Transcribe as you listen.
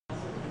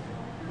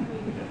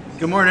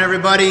Good morning,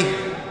 everybody.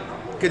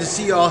 Good to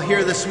see you all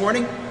here this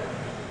morning.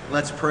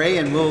 Let's pray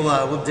and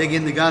we'll dig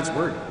into God's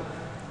Word.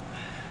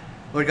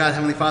 Lord God,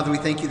 Heavenly Father, we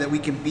thank you that we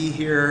can be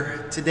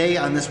here today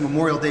on this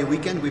Memorial Day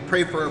weekend. We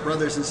pray for our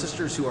brothers and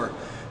sisters who are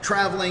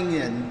traveling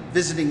and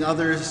visiting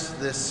others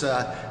this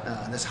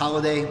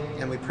holiday,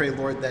 and we pray,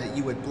 Lord, that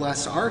you would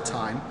bless our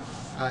time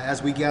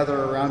as we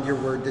gather around your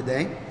Word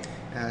today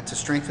to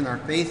strengthen our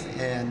faith,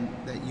 and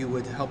that you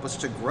would help us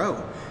to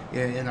grow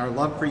in our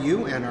love for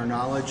you and our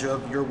knowledge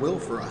of your will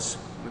for us.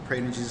 We pray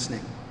in Jesus'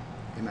 name.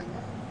 Amen.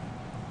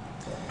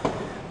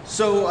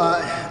 So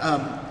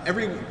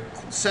every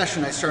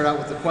session I start out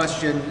with a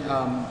question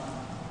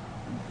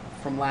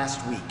from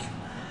last week.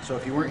 So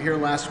if you weren't here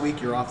last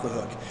week, you're off the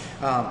hook.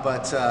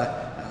 But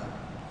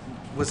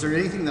was there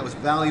anything that was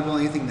valuable,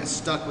 anything that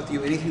stuck with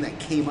you, anything that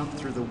came up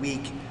through the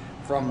week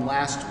from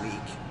last week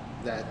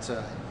that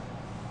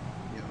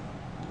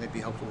might be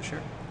helpful to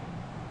share?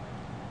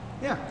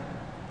 Yeah.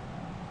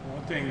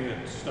 One thing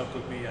that stuck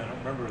with me, I don't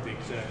remember the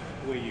exact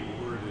way you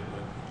worded it,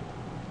 but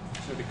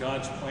you said that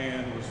God's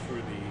plan was for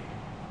the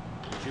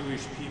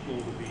Jewish people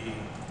to be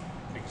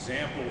an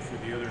example for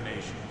the other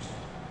nations,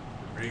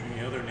 to bring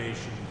the other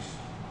nations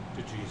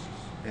to Jesus.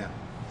 Yeah.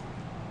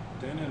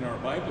 Then in our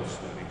Bible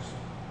studies,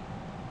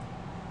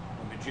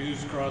 when the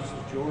Jews crossed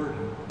the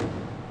Jordan,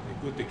 they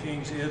put the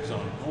king's heads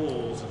on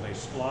poles and they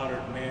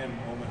slaughtered man,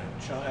 woman,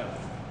 and child.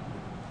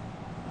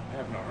 I'm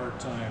having a hard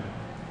time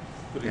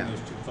putting those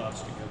two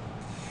thoughts together.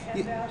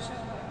 And thou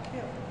shalt not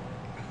kill.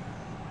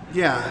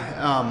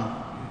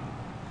 Yeah.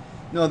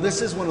 No,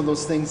 this is one of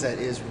those things that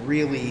is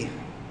really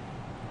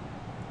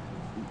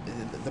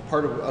the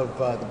part of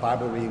the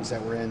Bible readings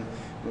that we're in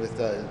with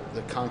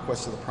the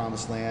conquest of the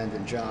Promised Land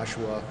and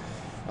Joshua.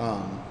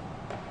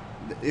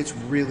 It's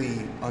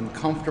really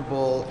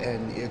uncomfortable,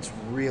 and it's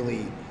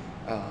really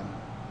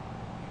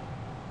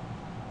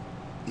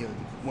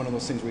one of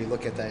those things where you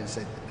look at that and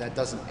say, that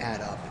doesn't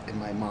add up in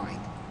my mind.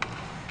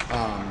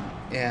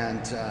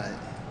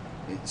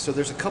 So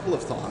there's a couple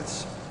of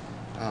thoughts.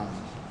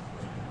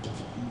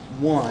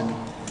 One,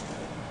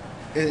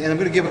 and I'm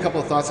going to give a couple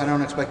of thoughts. I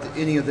don't expect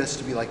any of this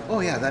to be like, oh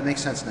yeah, that makes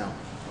sense now.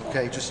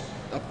 Okay, just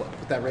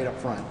put that right up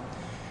front.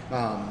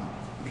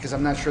 Because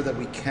I'm not sure that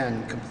we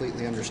can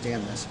completely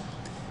understand this.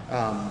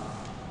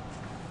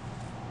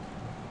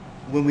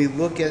 When we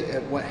look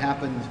at what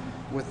happened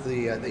with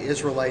the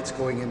Israelites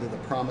going into the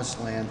Promised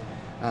Land,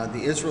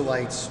 the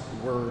Israelites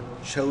were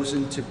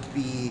chosen to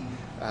be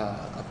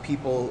a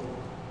people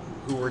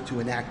who were to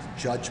enact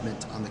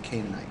judgment on the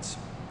Canaanites.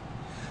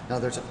 Now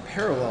there's a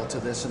parallel to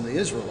this in the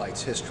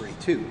Israelites' history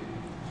too.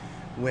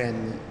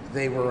 When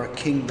they were a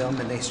kingdom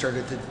and they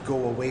started to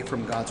go away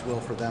from God's will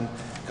for them,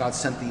 God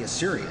sent the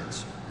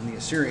Assyrians, and the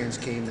Assyrians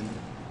came and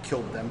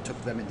killed them,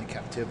 took them into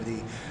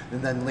captivity,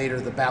 and then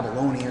later the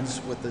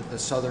Babylonians with the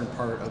southern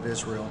part of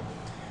Israel.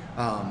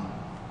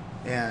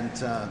 In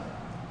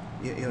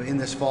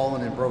this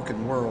fallen and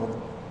broken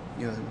world,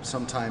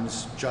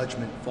 sometimes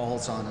judgment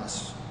falls on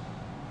us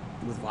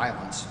with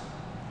violence,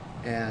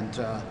 and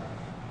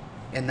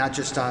not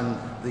just on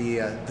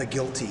the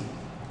guilty.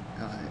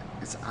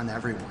 It's on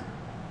everyone.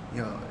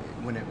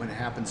 When it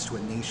happens to a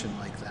nation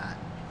like that.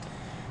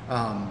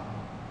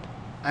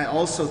 I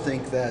also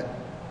think that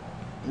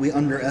we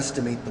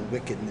underestimate the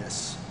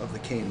wickedness of the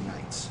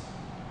Canaanites.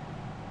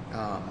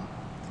 I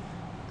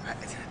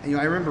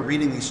remember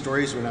reading these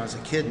stories when I was a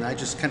kid, and I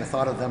just kind of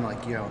thought of them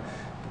like,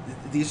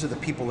 these are the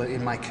people that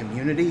in my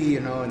community,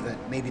 and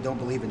that maybe don't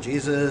believe in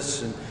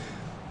Jesus, and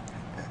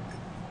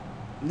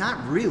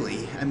not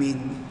really. I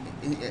mean,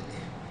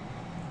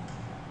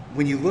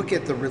 when you look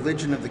at the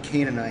religion of the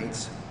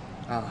Canaanites,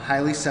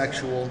 highly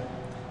sexual,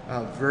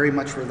 very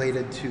much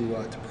related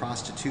to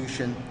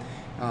prostitution,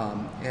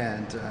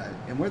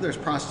 and where there's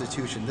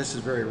prostitution, this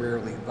is very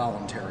rarely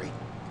voluntary.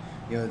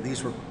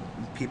 These were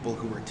people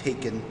who were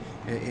taken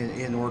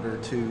in order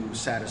to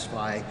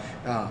satisfy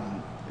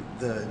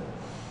the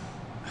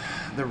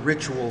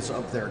rituals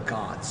of their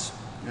gods.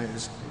 It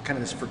was kind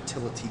of this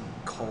fertility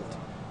cult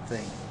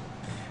thing.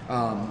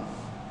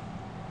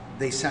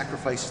 They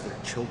sacrificed their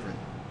children.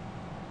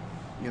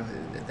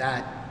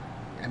 That,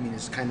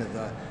 is kind of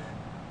the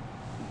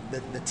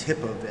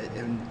tip of it.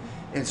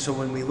 And so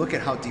when we look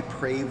at how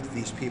depraved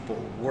these people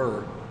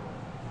were,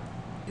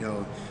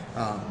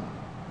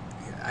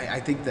 I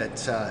think that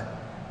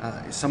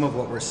some of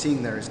what we're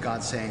seeing there is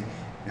God saying,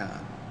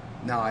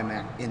 now I'm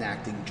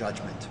enacting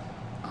judgment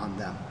on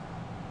them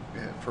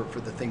for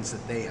the things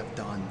that they have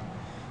done.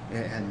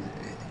 And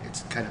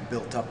it's kind of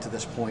built up to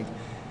this point.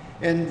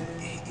 And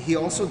he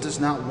also does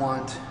not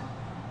want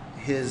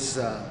his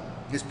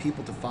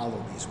people to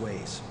follow these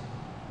ways.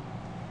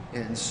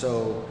 And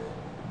so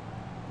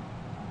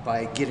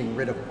by getting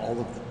rid of all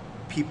of the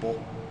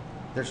people,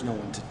 there's no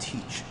one to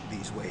teach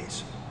these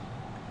ways.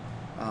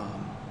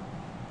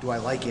 Do I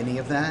like any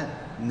of that?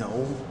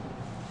 No,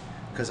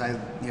 because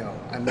I'm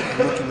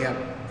looking at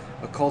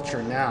a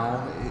culture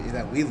now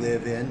that we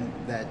live in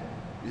that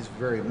is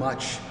very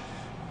much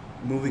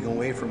moving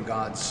away from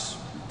God's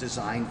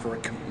designed for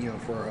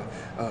for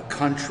a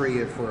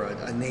country, for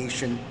a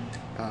nation.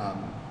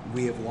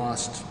 We have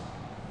lost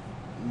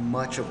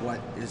much of what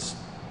is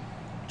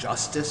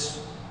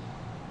justice.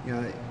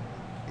 And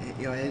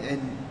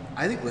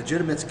I think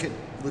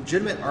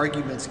legitimate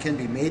arguments can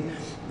be made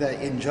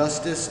that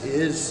injustice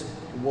is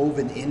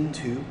woven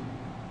into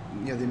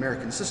the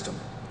American system,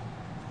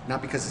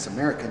 not because it's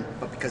American,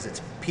 but because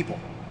it's people.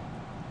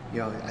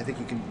 I think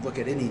you can look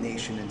at any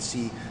nation and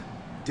see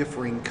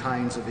differing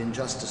kinds of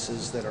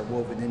injustices that are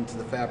woven into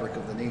the fabric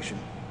of the nation.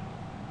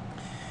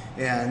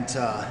 And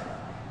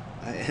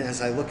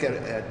as I look at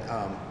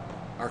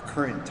our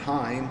current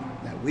time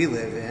that we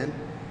live in,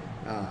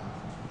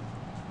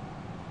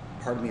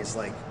 part of me is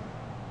like,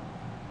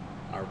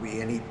 are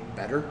we any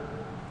better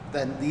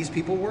than these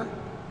people were?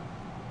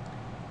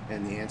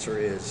 And the answer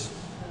is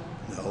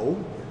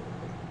no.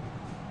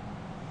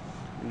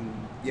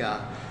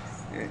 Yeah,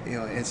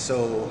 and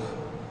so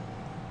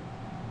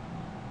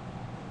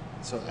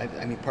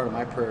I mean, part of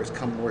my prayer is,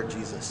 come Lord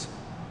Jesus,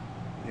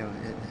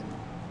 and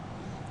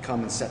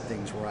come and set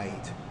things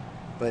right.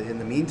 But in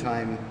the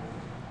meantime,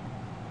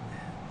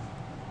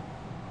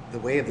 the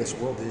way of this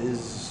world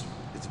is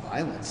it's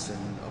violence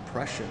and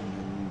oppression,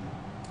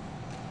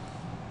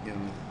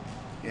 and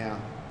yeah,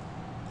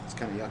 it's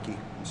kind of yucky.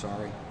 I'm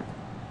sorry.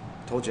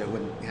 I told you I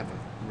wouldn't have a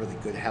really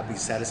good, happy,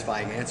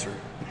 satisfying answer.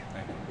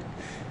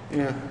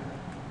 Yeah.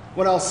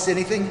 What else?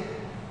 Anything?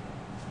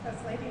 Us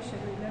ladies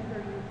should remember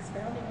you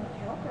expounding on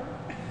helper.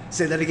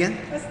 Say that again?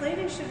 Us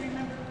ladies should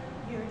remember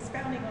you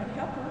expounding on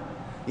helper.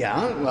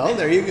 Yeah, well,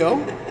 there you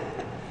go.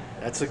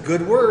 That's a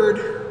good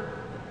word.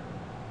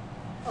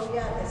 Oh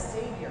yeah, the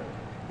Savior.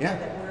 Yeah.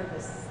 That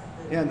word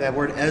Yeah, that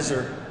word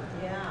Ezer.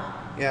 Yeah.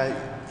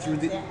 Yeah, through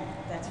the...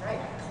 That's right.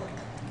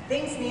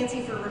 Thanks,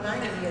 Nancy, for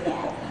reminding me of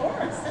that. Of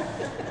course.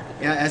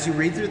 Yeah, as you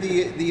read through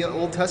the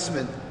Old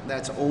Testament,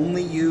 that's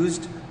only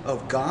used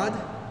of God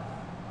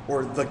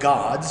or the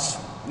gods,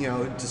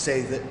 to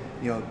say that,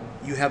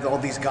 you have all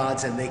these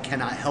gods and they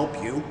cannot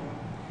help you,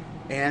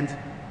 and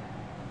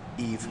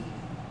Eve.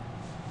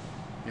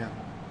 Yeah,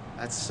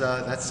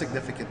 that's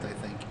significant, I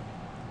think.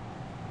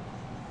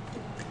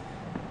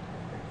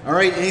 All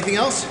right, anything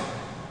else?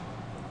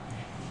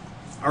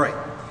 All right,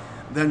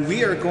 then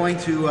we are going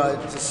to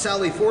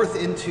sally forth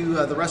into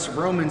the rest of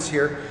Romans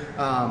here,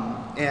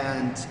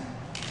 and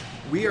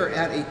we are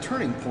at a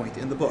turning point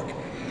in the book.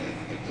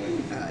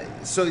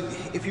 So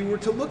if you were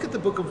to look at the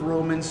book of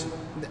Romans,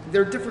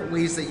 there are different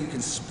ways that you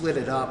can split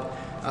it up,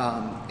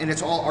 and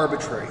it's all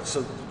arbitrary.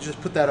 So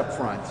just put that up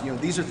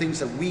front. These are things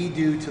that we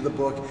do to the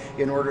book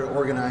in order to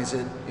organize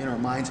it in our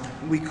minds.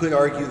 We could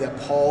argue that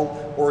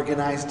Paul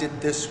organized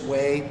it this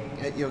way,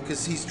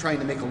 because he's trying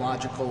to make a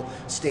logical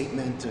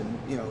statement, and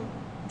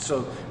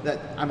so that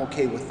I'm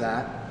okay with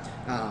that.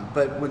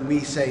 But when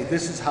we say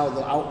this is how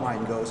the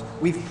outline goes,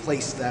 we've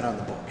placed that on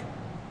the book.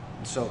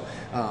 So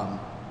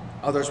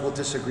others will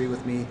disagree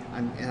with me,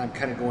 and I'm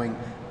kind of going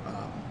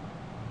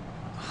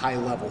high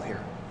level here.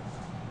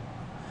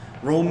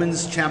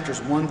 Romans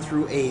chapters 1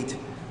 through 8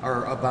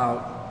 are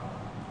about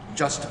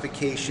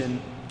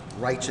justification,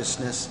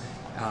 righteousness,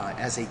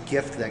 as a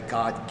gift that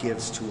God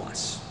gives to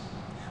us.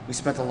 We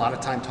spent a lot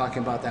of time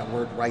talking about that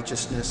word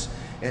righteousness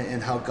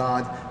and how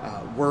God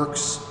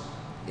works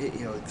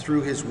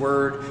through his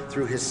word,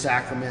 through his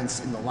sacraments,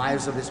 in the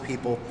lives of his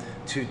people,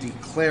 to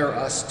declare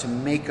us, to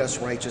make us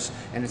righteous,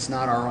 and it's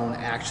not our own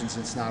actions,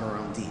 it's not our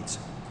own deeds.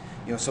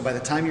 So by the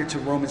time you're to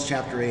Romans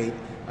chapter 8,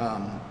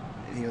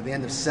 the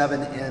end of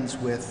 7 ends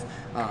with,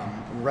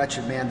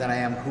 wretched man that I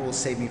am, who will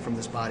save me from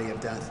this body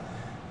of death?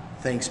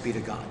 Thanks be to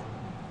God.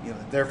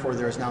 Therefore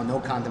there is now no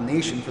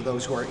condemnation for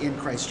those who are in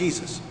Christ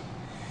Jesus.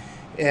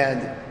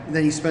 And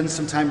then he spends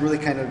some time really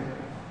kind of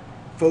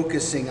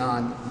focusing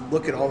on,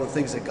 look at all the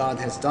things that God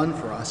has done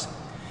for us.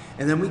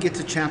 And then we get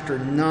to chapter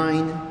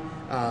 9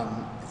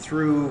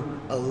 through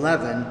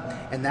 11,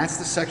 and that's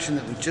the section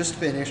that we just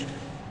finished,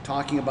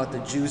 talking about the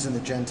Jews and the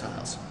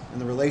Gentiles, and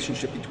the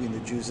relationship between the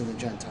Jews and the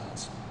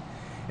Gentiles.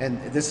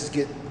 And this is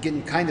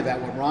getting kind of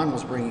at what Ron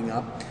was bringing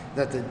up,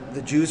 that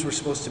the Jews were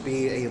supposed to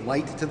be a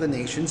light to the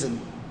nations,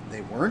 and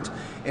they weren't.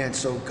 And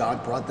so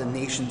God brought the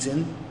nations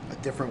in a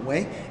different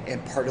way,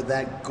 and part of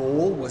that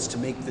goal was to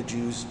make the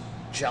Jews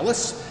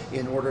jealous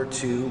in order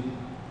to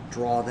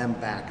draw them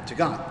back to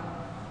God.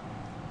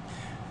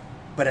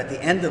 But at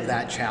the end of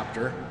that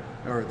chapter,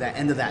 or the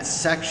end of that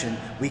section,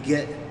 we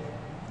get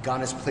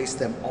God has placed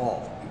them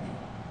all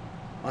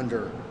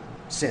under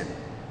sin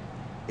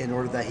in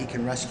order that he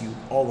can rescue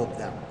all of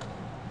them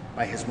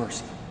by his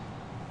mercy.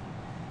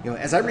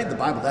 As I read the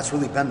Bible, that's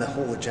really been the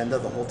whole agenda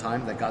the whole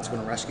time, that God's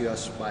going to rescue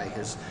us by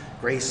his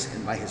grace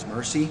and by his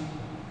mercy.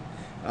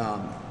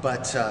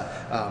 But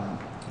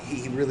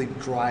he really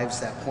drives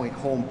that point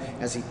home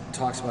as he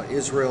talks about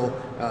Israel,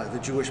 the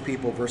Jewish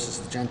people versus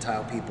the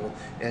Gentile people,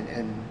 and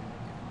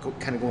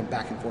kind of going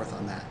back and forth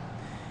on that.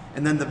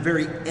 And then the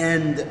very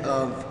end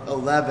of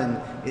 11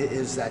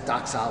 is that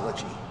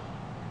doxology,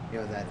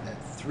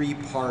 that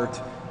three-part,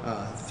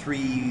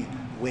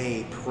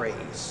 three-way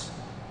praise.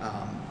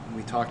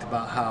 We talked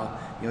about how,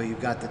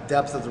 you've got the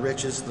depth of the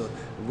riches, the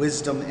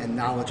wisdom and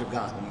knowledge of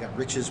God. You've got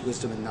riches,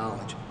 wisdom, and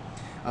knowledge.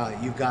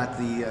 You've got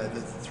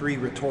the three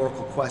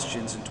rhetorical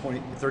questions in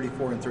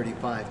 34 and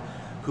 35.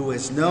 Who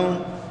has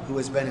known? Who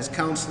has been his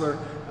counselor?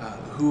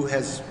 Who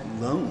has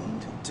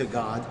loaned to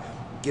God,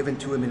 given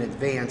to him in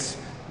advance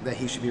that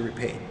he should be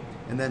repaid?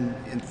 And then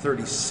in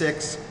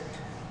 36,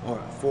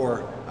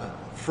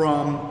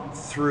 from,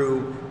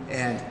 through,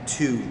 and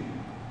to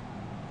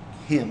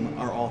him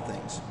are all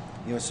things.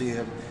 So you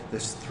have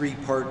this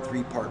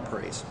three-part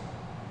praise.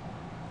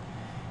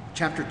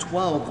 Chapter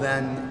 12,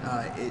 then,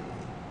 it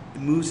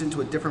moves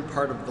into a different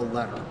part of the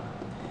letter.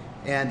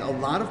 And a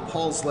lot of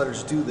Paul's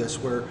letters do this,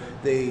 where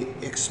they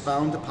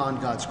expound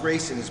upon God's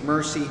grace and his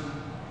mercy,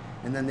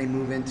 and then they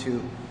move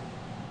into,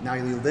 now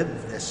you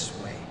live this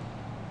way.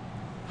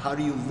 How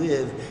do you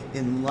live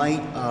in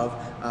light of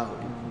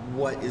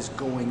what is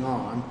going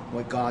on,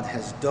 what God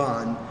has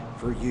done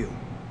for you?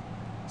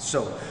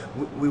 So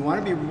we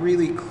want to be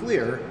really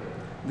clear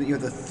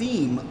that, the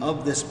theme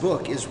of this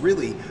book is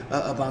really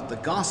about the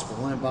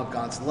gospel and about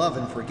God's love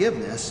and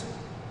forgiveness.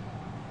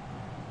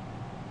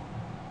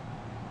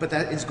 But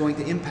that is going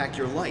to impact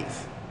your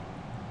life.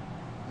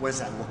 What does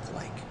that look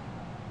like?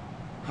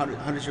 How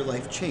does your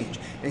life change?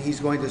 And he's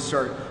going to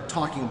start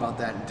talking about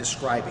that and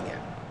describing it.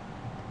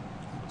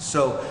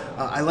 So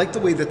I like the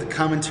way that the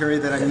commentary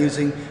that I'm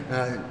using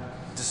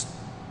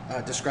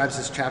describes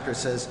this chapter. It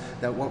says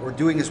that what we're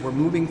doing is we're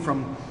moving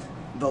from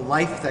the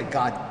life that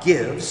God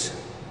gives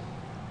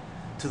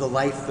to the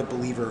life the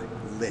believer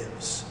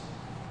lives.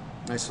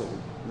 Nice little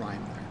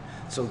rhyme there.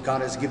 So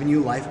God has given you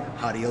life.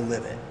 How do you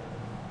live it?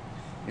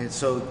 And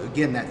so,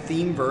 again, that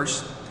theme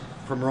verse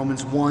from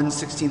Romans 1,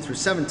 16 through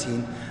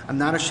 17, I'm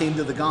not ashamed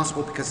of the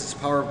gospel because it's the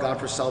power of God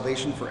for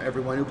salvation for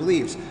everyone who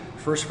believes.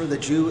 First for the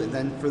Jew and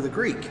then for the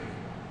Greek.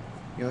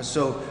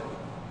 So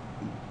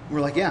we're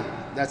like, yeah,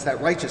 that's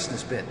that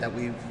righteousness bit that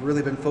we've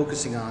really been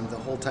focusing on the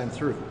whole time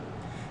through.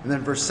 And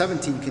then verse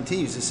 17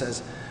 continues. It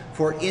says,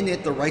 for in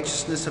it the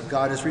righteousness of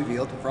God is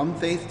revealed from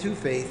faith to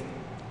faith,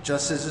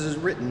 just as it is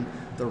written,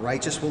 the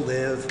righteous will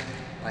live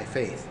by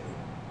faith.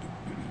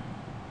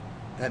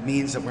 That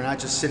means that we're not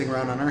just sitting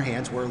around on our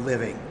hands, we're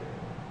living.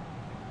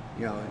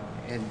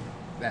 And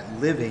that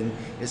living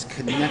is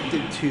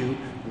connected to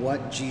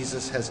what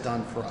Jesus has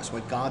done for us,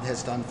 what God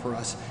has done for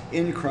us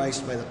in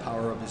Christ by the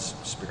power of his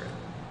Spirit.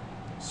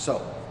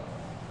 So,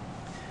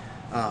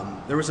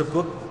 there was a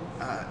book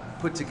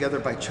put together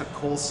by Chuck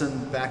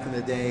Colson back in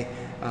the day,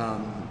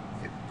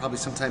 probably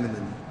sometime in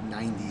the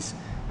 90s,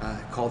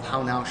 called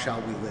How Now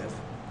Shall We Live?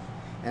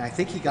 And I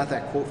think he got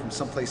that quote from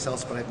someplace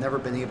else, but I've never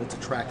been able to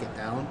track it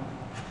down.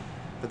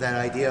 But that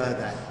idea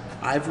that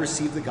I've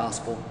received the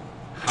gospel,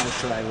 how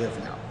should I live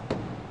now?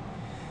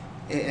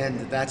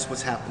 And that's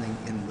what's happening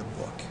in the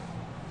book.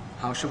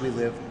 How should we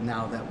live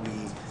now that we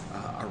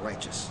are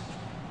righteous?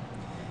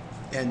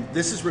 And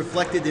this is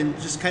reflected in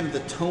just kind of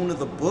the tone of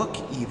the book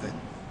even.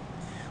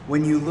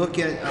 When you look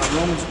at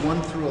Romans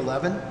 1 through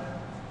 11,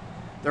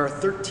 there are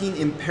 13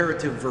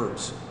 imperative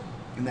verbs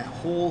in that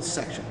whole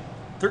section.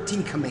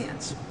 13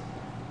 commands.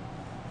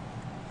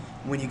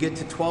 When you get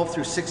to 12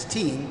 through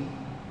 16,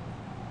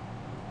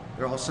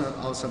 there are also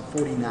all of a sudden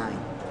 49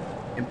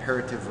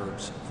 imperative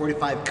verbs,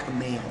 45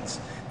 commands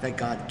that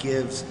God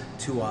gives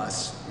to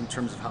us in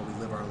terms of how we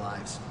live our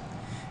lives.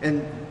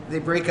 And they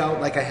break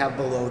out like I have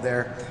below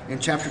there. In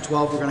chapter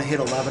 12, we're going to hit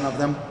 11 of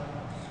them.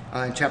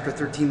 In chapter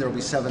 13, there will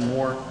be 7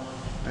 more.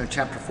 In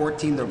chapter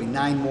 14, there will be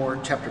 9 more.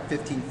 Chapter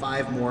 15,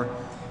 5 more.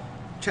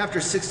 Chapter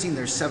 16,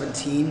 there's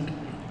 17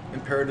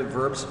 imperative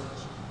verbs,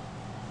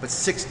 but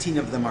 16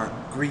 of them are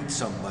greet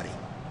somebody.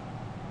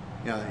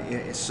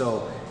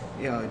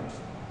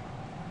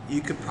 You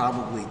could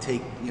probably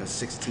take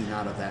 16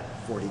 out of that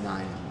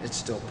 49. It's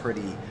still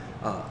pretty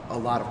a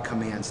lot of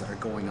commands that are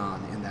going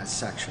on in that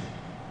section.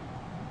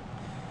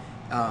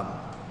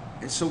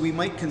 And so we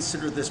might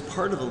consider this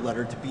part of the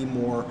letter to be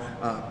more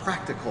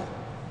practical.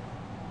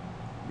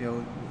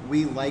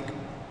 We like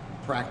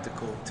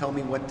practical. Tell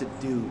me what to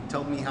do.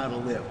 Tell me how to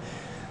live.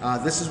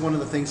 This is one of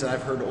the things that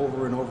I've heard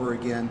over and over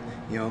again.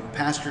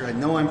 Pastor, I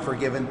know I'm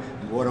forgiven.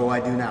 What do I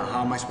do now?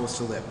 How am I supposed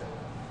to live?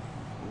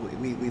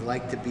 We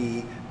like to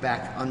be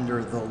back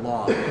under the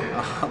law.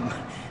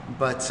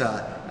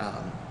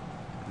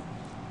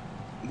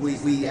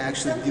 We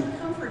actually do. There's something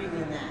comforting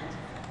in that.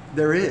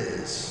 There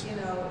is.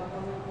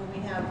 When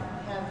we have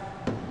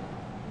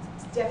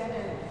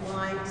definite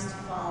lines to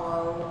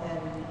follow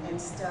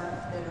and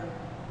stuff that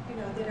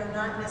are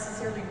not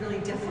necessarily really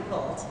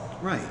difficult.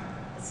 Right.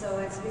 So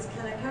it's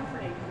kind of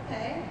comforting.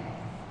 Okay.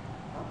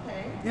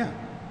 Yeah.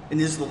 And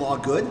is the law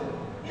good?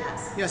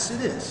 Yes. Yes,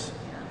 it is.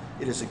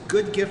 Yeah. It is a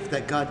good gift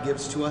that God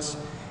gives to us,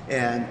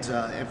 and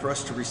for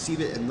us to receive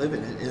it and live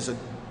in it is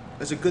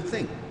a good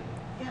thing.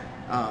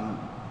 Yeah.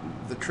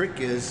 The trick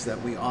is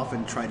that we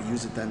often try to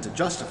use it then to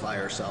justify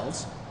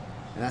ourselves,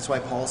 and that's why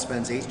Paul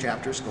spends 8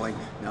 chapters going,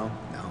 no,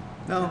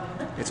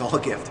 it's all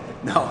a gift.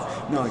 No,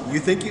 you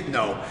think you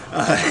no.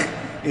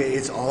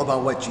 It's all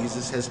about what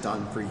Jesus has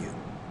done for you.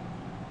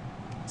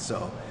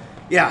 So,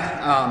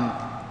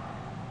 yeah.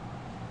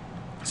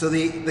 So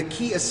the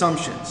key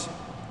assumptions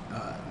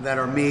that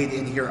are made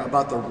in here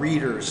about the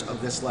readers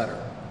of this letter.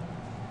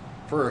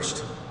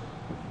 First,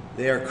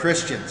 they are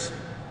Christians.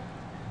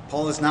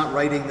 Paul is not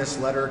writing this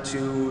letter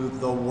to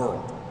the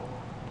world.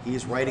 He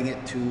is writing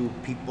it to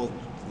people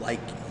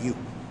like you.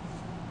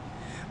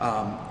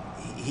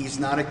 He's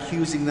not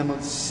accusing them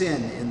of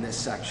sin in this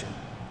section.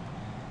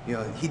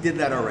 He did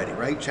that already,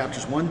 right?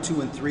 Chapters 1,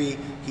 2, and 3,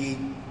 he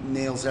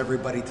nails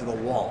everybody to the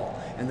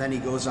wall. And then he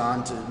goes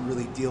on to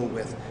really deal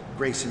with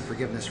grace and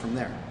forgiveness from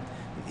there.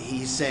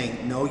 He's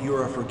saying, no,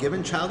 you're a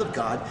forgiven child of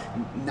God.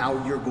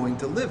 Now you're going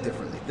to live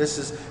differently. This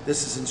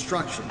is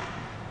instruction.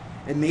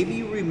 And maybe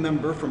you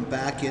remember from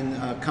back in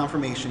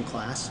confirmation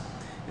class,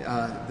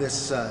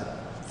 this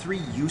 3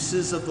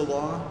 uses of the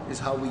law is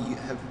how we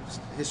have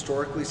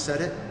historically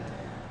said it.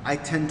 I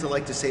tend to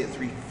like to say it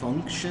 3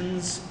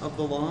 functions of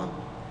the law.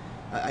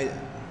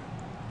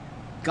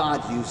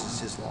 God uses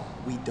his law.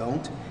 We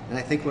don't. And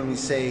I think when we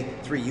say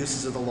 3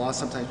 uses of the law,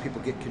 sometimes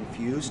people get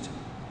confused.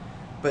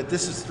 But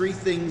this is 3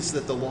 things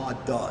that the law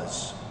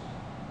does.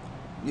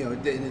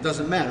 And it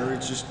doesn't matter.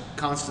 It's just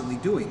constantly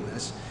doing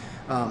this.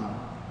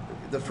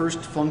 The first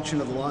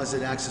function of the law is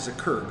it acts as a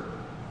curb.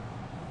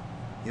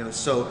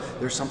 So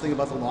there's something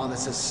about the law that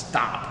says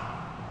stop.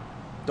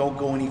 Don't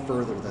go any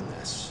further than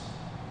this.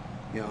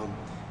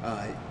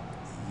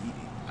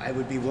 I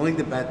would be willing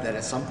to bet that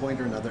at some point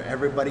or another,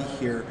 everybody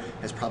here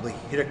has probably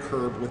hit a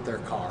curb with their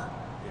car.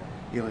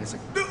 And it's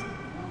like,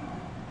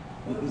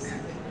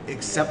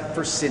 except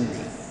for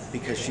Cindy,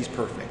 because she's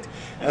perfect.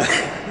 That's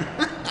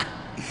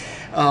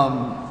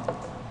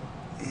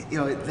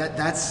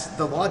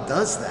the law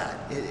does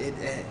that.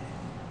 It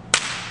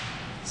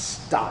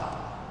stop.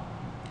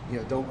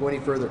 Don't go any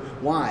further.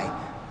 Why?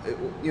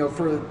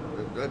 For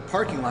a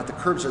parking lot, the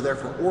curbs are there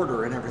for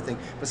order and everything,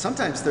 but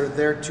sometimes they're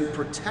there to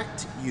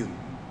protect you.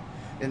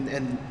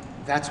 And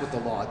that's what the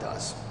law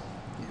does.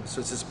 So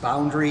it's this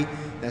boundary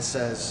that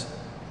says,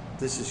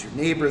 this is your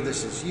neighbor,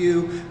 this is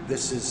you,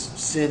 this is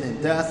sin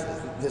and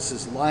death, this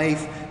is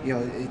life.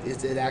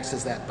 It acts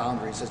as that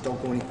boundary. It says,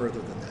 don't go any further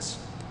than this.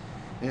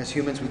 And as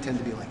humans, we tend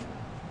to be like,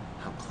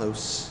 how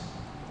close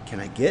can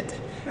I get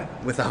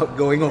without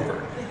going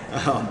over?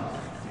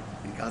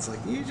 And God's like,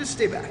 you just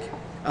stay back.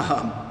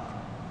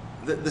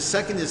 The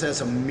second is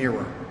as a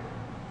mirror.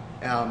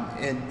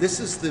 And this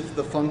is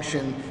the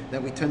function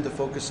that we tend to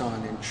focus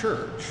on in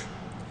church,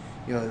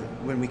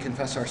 when we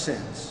confess our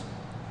sins.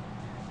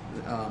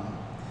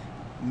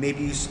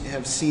 Maybe you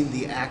have seen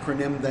the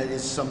acronym that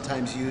is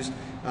sometimes used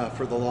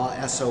for the law,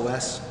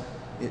 SOS.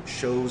 It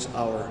shows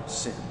our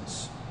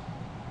sins.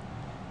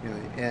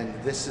 And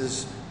this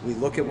is, we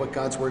look at what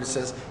God's Word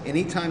says.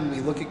 Anytime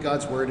we look at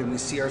God's Word and we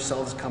see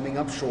ourselves coming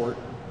up short,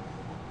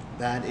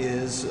 that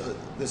is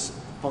this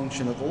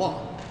function of the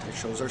law. It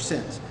shows our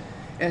sins.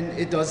 And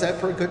it does that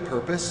for a good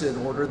purpose, in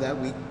order that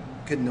we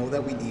can know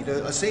that we need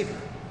a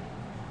Savior.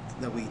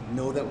 That we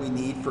know that we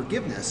need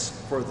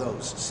forgiveness for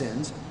those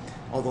sins,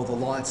 although the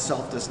law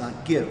itself does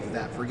not give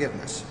that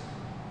forgiveness.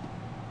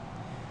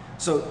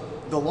 So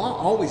the law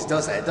always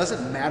does that. It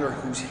doesn't matter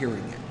who's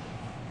hearing it.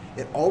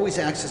 It always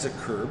acts as a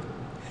curb.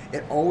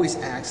 It always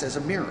acts as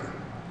a mirror.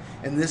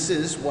 And this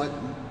is what,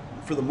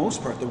 for the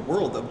most part, the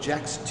world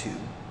objects to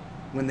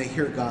when they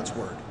hear God's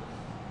Word.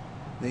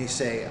 They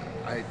say,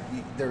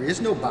 there is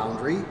no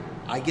boundary.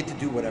 I get to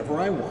do whatever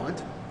I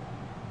want.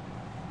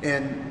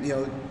 And,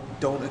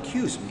 don't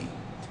accuse me.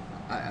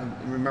 I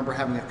remember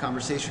having a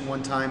conversation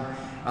one time,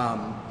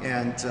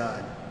 and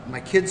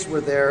my kids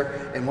were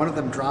there, and one of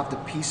them dropped a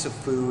piece of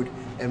food,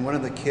 and one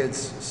of the kids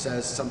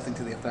says something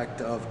to the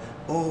effect of,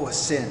 oh, a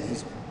sin.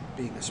 He's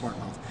being a smart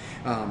mouth.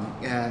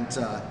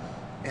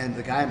 And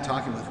the guy I'm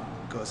talking with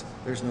goes,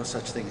 there's no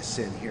such thing as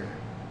sin here.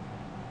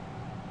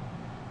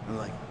 I'm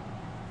like,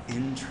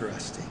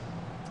 interesting.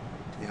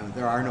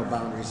 There are no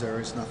boundaries.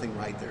 There is nothing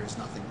right. There is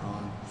nothing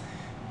wrong.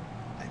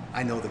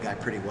 I know the guy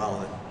pretty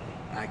well,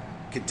 and I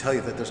could tell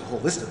you that there's a whole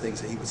list of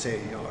things that he would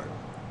say, are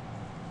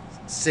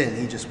sin.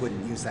 He just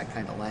wouldn't use that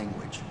kind of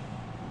language.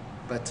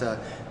 But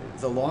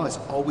the law is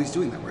always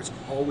doing that, where it's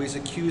always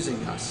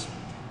accusing us,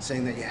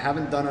 saying that you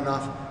haven't done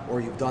enough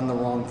or you've done the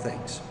wrong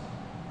things.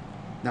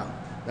 Now,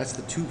 that's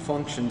the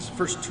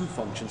first two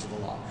functions of the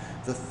law.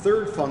 The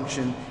third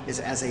function is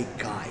as a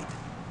guide.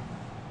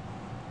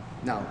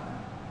 Now,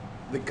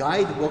 the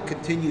guide will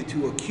continue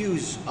to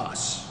accuse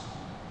us.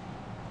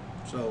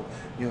 So,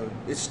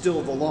 it's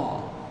still the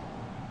law.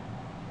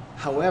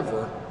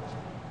 However,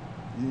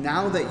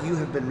 now that you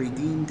have been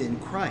redeemed in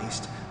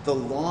Christ, the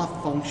law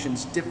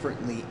functions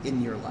differently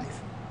in your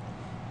life.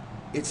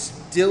 It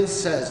still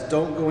says,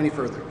 don't go any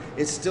further.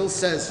 It still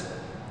says,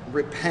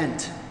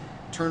 repent,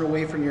 turn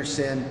away from your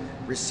sin,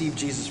 receive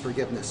Jesus'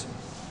 forgiveness.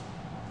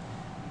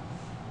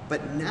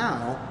 But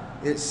now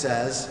it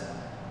says,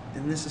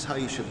 and this is how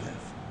you should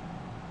live.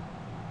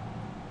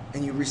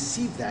 And you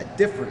receive that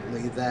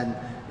differently than,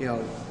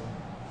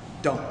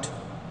 don't.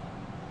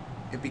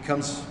 It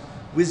becomes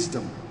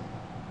wisdom.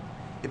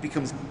 It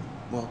becomes,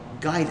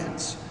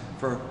 guidance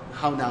for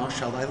how now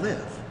shall I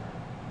live.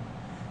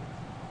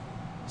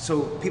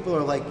 So people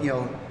are like,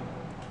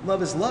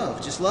 Love is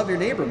love. Just love your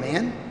neighbor,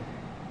 man.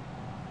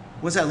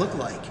 What does that look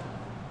like?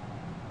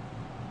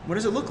 What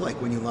does it look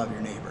like when you love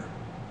your neighbor?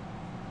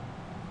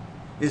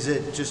 Is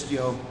it just,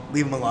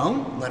 leave them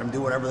alone? Let them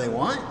do whatever they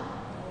want?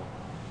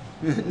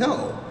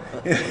 No.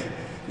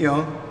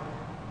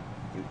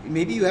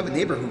 Maybe you have a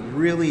neighbor who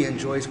really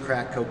enjoys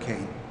crack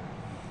cocaine.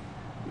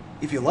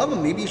 If you love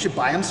them, maybe you should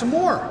buy them some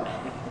more.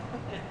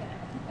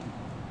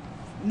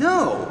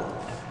 No.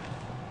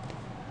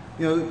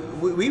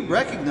 We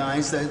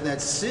recognize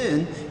that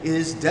sin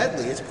is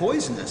deadly, it's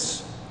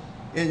poisonous,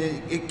 and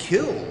it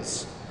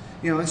kills.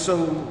 And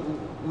so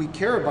we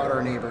care about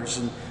our neighbors,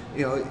 and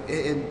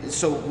and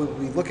so when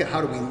we look at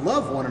how do we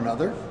love one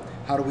another,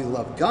 how do we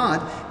love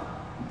God,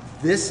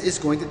 this is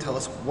going to tell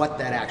us what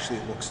that actually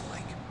looks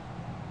like,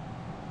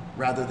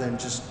 rather than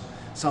just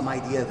some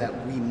idea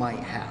that we might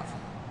have.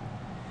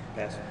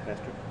 Pastor?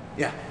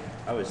 Yeah.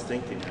 I was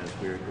thinking as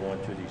we were going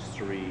through these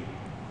three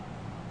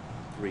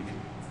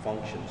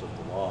functions of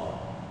the law,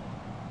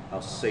 how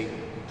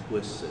Satan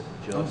twists it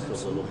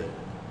just a little bit.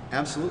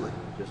 Absolutely.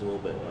 Just a little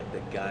bit. Like the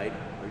guide,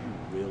 are you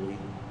really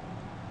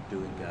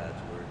doing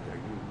God's work? Are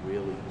you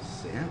really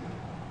saved?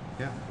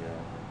 Yeah.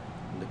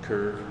 And the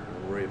curve,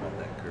 don't worry about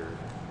that curve.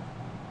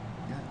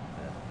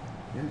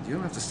 Yeah, you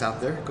don't have to stop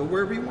there. Go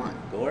wherever you want.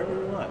 Go wherever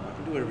you want. You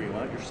can do whatever you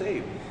want. You're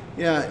saved.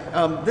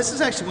 Yeah, this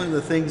is actually one of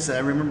the things that I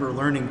remember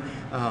learning,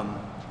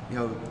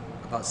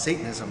 about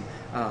Satanism.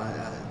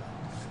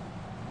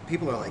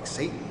 People are like,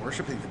 Satan,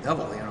 worshiping the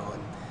devil,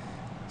 and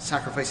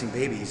sacrificing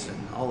babies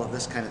and all of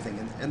this kind of thing.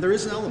 And there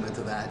is an element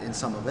of that in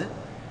some of it.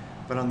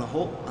 But on the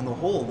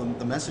whole,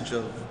 the message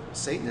of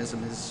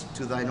Satanism is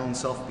to thine own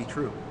self be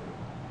true.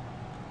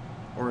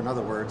 Or in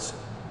other words,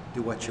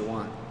 do what you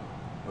want.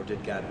 Or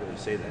did God really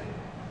say that?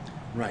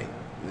 Right.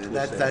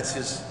 That's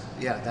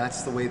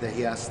the way that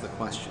he asked the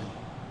question.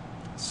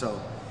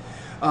 So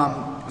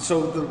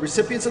the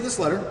recipients of this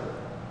letter,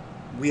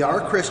 we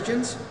are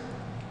Christians,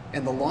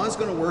 and the law is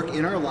going to work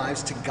in our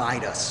lives to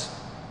guide us.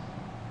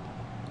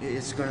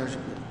 It's going to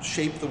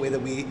shape the way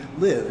that we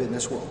live in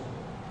this world.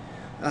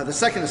 The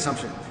second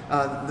assumption,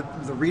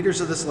 the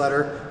readers of this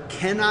letter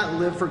cannot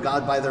live for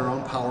God by their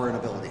own power and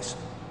abilities.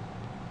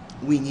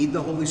 We need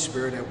the Holy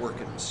Spirit at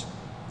work in us.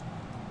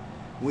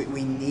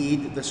 We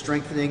need the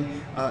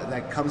strengthening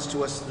that comes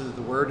to us through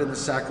the Word and the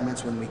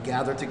sacraments when we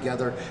gather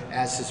together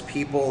as His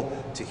people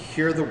to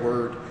hear the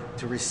Word,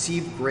 to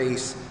receive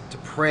grace, to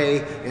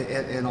pray,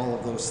 and all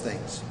of those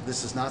things.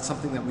 This is not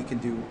something that we can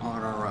do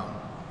on our own.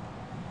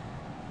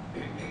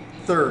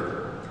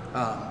 Third,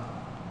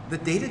 the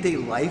day-to-day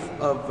life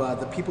of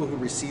the people who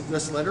receive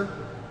this letter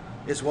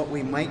is what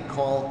we might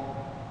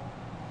call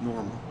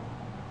normal.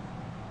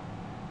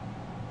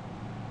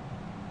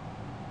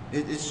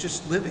 It's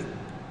just living.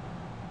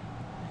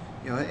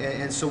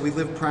 And so we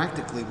live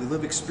practically, we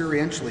live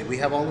experientially. We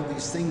have all of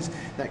these things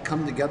that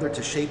come together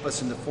to shape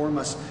us and to form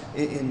us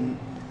in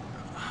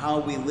how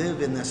we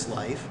live in this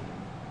life.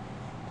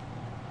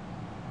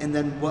 And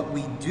then what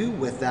we do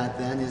with that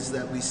then is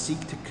that we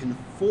seek to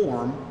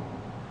conform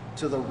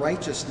to the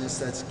righteousness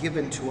that's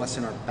given to us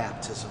in our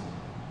baptism.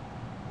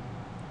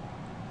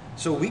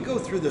 So we go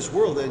through this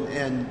world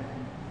and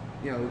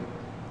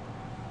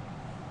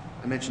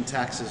I mentioned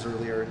taxes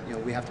earlier,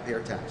 we have to pay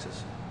our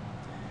taxes.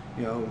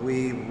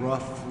 We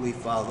roughly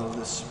follow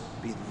the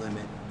speed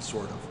limit,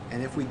 sort of.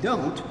 And if we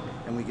don't,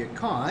 and we get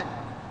caught,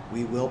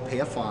 we will pay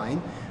a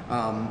fine.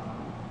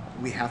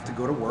 We have to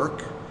go to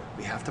work.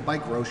 We have to buy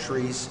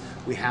groceries.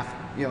 We have,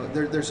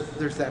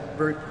 there's that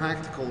very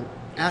practical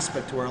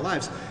aspect to our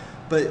lives.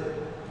 But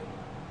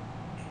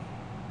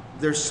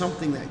there's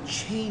something that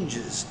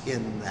changes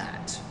in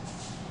that,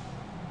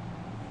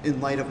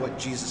 in light of what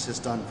Jesus has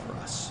done for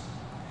us.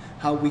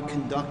 How we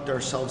conduct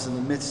ourselves in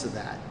the midst of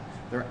that.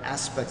 There are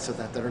aspects of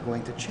that that are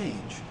going to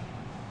change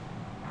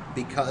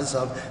because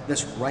of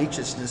this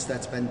righteousness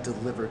that's been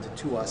delivered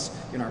to us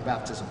in our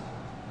baptism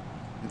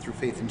and through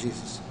faith in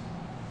Jesus.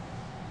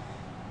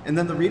 And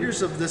then the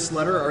readers of this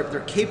letter they're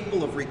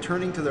capable of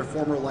returning to their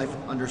former life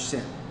under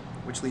sin,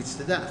 which leads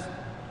to death.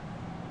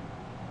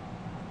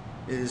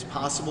 It is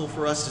possible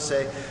for us to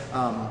say,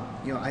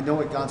 I know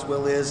what God's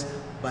will is,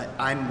 but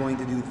I'm going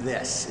to do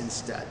this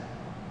instead.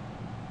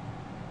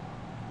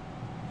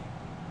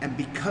 And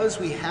because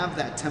we have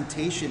that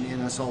temptation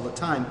in us all the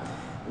time,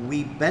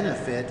 we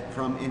benefit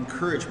from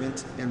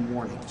encouragement and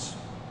warnings,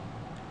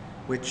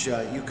 which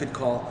you could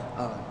call,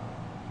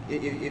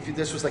 if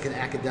this was like an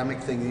academic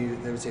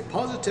thing, they would say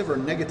positive or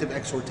negative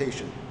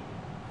exhortation.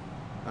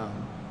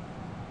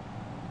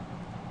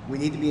 We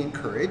need to be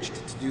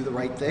encouraged to do the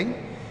right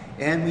thing,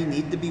 and we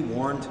need to be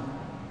warned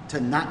to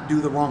not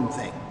do the wrong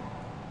thing.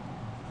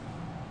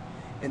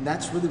 And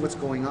that's really what's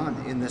going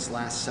on in this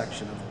last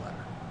section of the letter.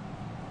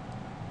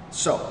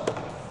 So,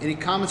 any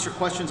comments or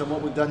questions on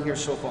what we've done here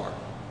so far?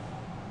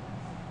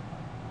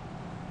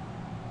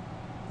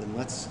 Then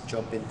let's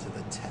jump into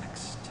the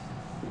text.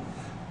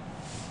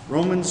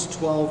 Romans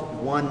 12,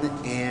 1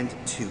 and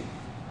 2.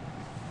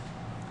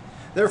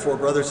 Therefore,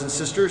 brothers and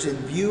sisters, in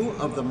view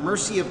of the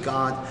mercy of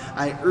God,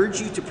 I urge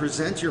you to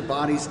present your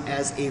bodies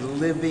as a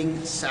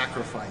living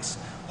sacrifice,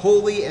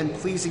 holy and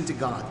pleasing to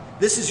God.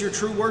 This is your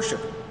true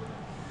worship.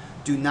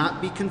 Do not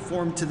be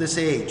conformed to this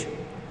age,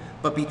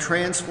 but be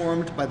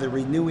transformed by the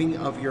renewing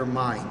of your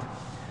mind,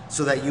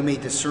 so that you may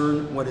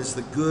discern what is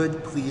the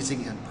good,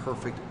 pleasing, and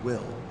perfect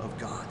will of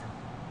God.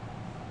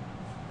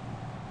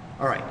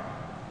 All right.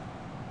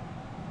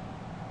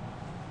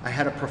 I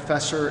had a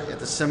professor at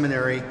the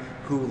seminary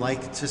who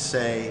liked to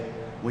say,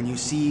 when you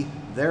see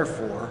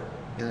therefore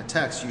in a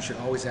text, you should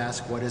always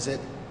ask, what is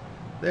it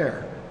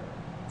there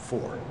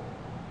for?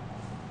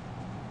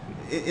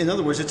 In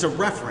other words, it's a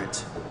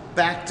referent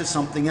back to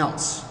something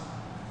else.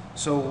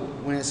 So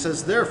when it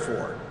says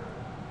therefore,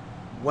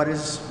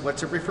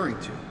 what's it referring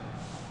to?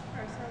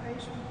 Our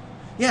salvation.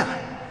 Yeah,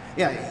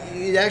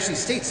 it actually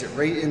states it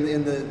right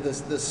in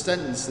the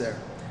sentence there.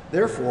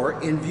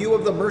 Therefore, in view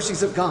of the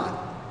mercies of God,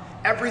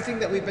 everything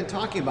that we've been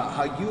talking about,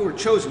 how you were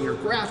chosen, you're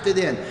grafted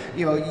in,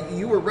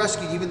 you were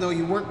rescued even though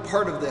you weren't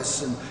part of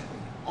this, and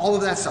all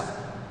of that stuff.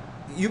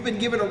 You've been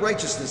given a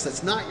righteousness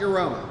that's not your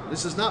own.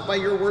 This is not by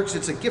your works,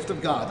 it's a gift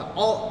of God.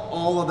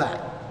 All of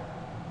that.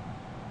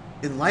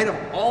 In light of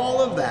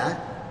all of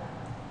that,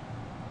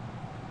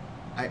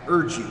 I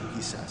urge you,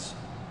 he says,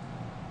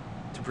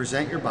 to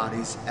present your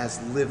bodies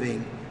as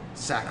living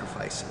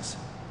sacrifices.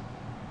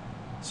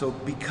 So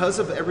because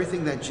of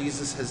everything that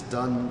Jesus has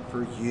done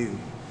for you,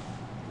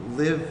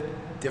 live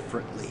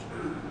differently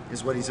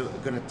is what he's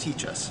going to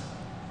teach us.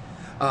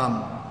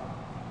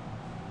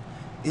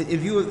 In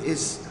view of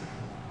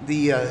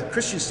the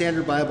Christian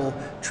Standard Bible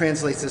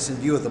translates this in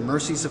view of the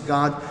mercies of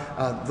God.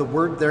 The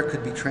word there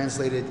could be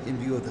translated in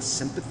view of the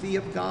sympathy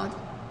of God,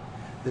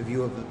 in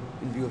view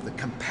of the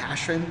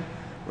compassion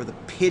or the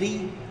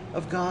pity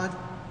of God.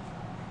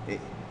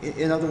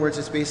 In other words,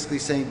 it's basically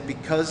saying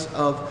because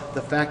of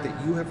the fact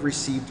that you have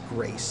received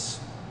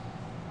grace,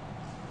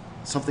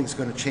 something's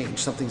going to change,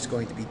 something's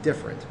going to be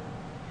different.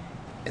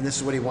 And this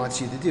is what he wants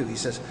you to do. He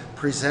says,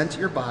 present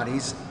your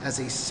bodies as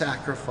a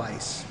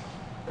sacrifice.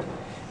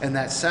 And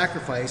that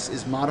sacrifice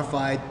is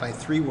modified by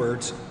 3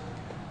 words.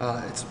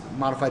 It's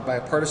modified by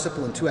a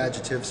participle and 2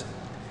 adjectives.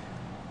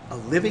 A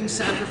living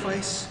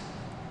sacrifice,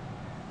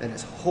 then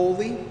it's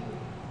holy,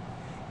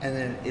 and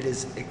then it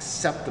is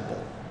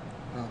acceptable.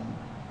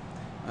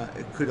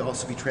 It could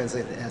also be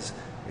translated as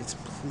it's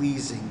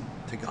pleasing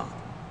to God.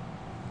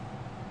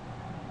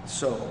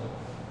 So,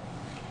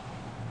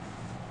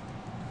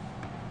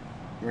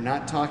 we're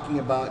not talking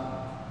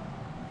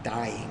about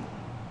dying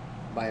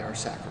by our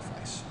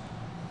sacrifice,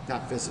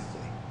 not physically.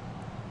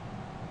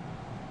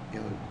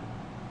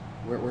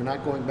 We're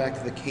not going back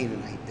to the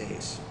Canaanite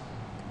days.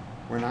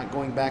 We're not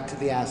going back to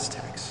the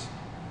Aztecs.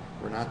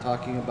 We're not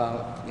talking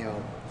about,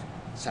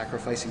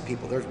 sacrificing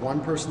people. There's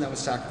one person that was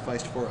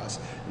sacrificed for us,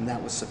 and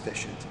that was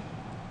sufficient.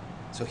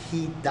 So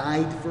he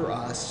died for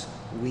us.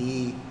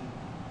 We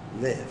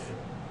live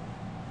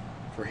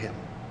for him.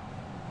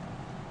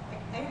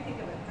 I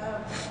think of it.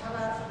 How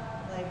about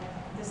like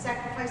the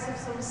sacrifice of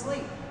some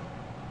sleep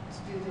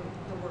to do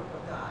the work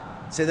of God?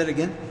 Say that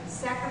again?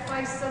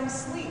 Sacrifice some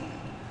sleep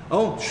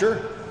Oh,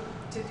 sure.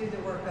 to do the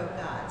work of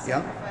God.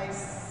 Yeah.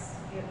 Sacrifice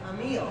a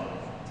meal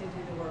to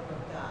do the work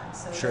of God.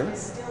 So Sure. there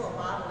is still a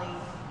bodily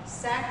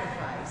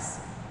sacrifice.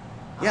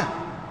 Yeah.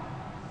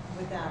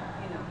 Without,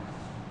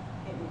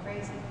 getting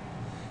crazy.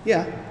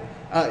 Yeah.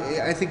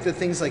 I think that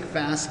things like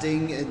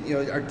fasting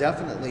are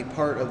definitely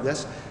part of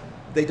this.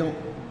 They don't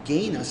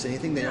gain us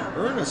anything, they don't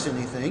earn us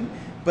anything,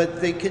 but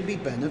they can be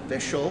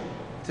beneficial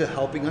to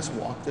helping us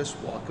walk this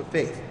walk of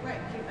faith. Right.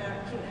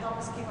 Help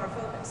us keep our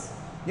focus.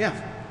 Yeah.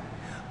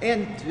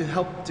 And to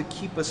help to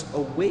keep us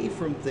away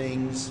from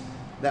things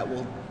that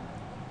will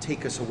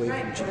take us away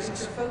Right. from But if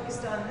Jesus. you're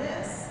focused on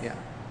this, Yeah.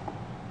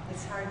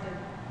 it's hard to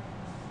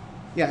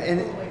Yeah, pull and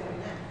away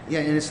from that. yeah,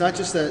 and it's not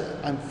just that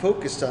I'm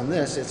focused on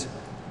this,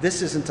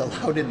 this isn't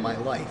allowed in my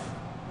life.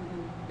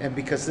 Mm-hmm. And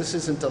because this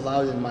isn't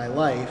allowed in my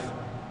life,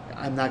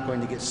 I'm not going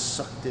to get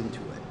sucked into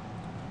it.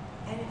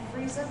 And it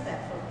frees up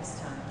that focus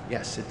time.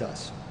 Yes, it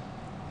does.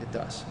 It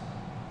does.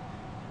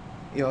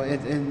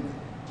 And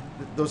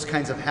those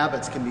kinds of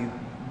habits can be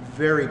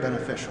very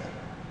beneficial.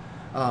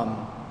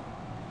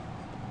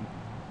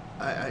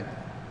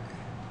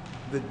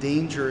 The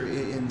danger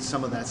in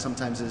some of that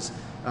sometimes is,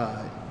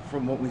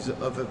 from what we've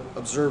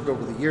observed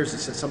over the years,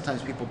 is that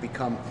sometimes people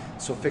become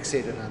so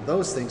fixated on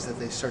those things that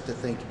they start to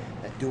think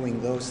that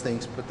doing those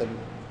things put them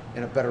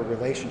in a better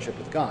relationship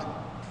with God.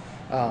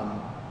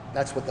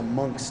 That's what the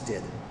monks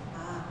did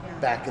Yeah.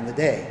 back in the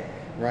day,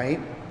 right?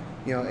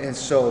 And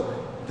so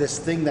this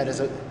thing that is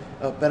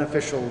a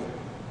beneficial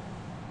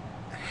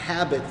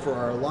habit for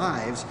our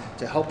lives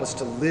to help us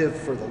to live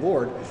for the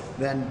Lord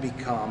then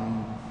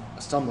become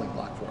a stumbling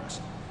block for us.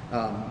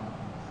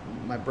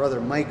 My brother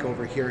Mike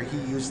over here, he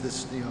used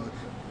this,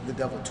 the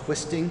devil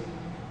twisting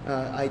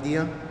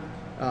idea.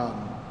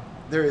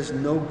 There is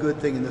no good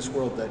thing in this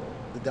world that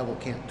the devil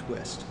can't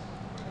twist.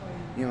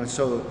 And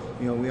so,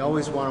 we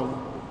always want to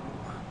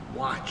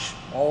watch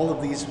all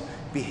of these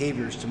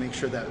behaviors to make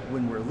sure that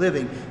when we're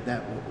living,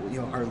 that,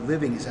 our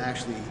living is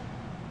actually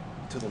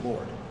to the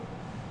Lord.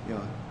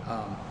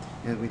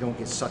 And we don't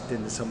get sucked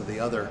into some of the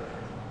other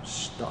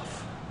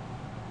stuff.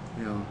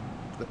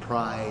 the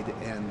pride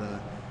and the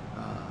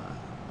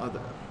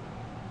other.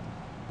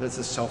 That's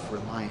the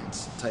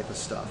self-reliance type of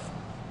stuff.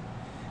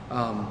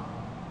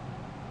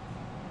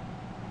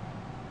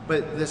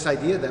 But this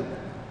idea that,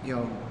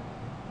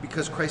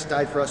 because Christ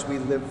died for us, we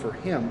live for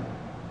him,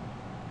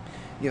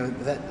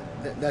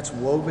 that's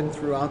woven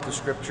throughout the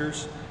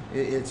scriptures.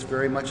 It's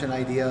very much an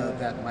idea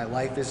that my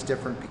life is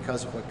different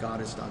because of what God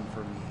has done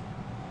for me.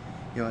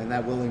 And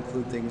that will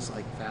include things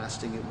like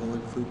fasting. It will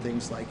include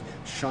things like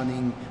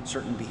shunning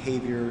certain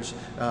behaviors.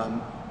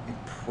 And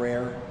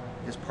prayer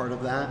is part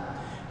of that.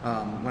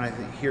 When I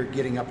hear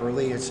getting up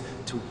early, it's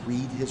to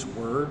read his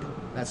word.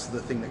 That's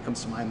the thing that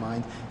comes to my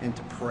mind. And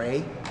to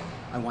pray.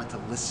 I want to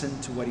listen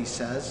to what he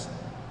says.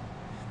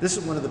 This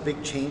is one of the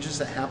big changes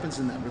that happens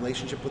in that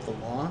relationship with the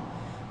law,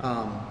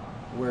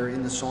 where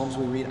in the Psalms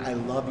we read, I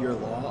love your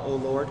law, O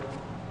Lord.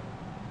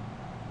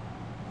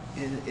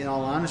 In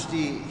all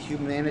honesty,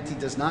 humanity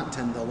does not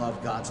tend to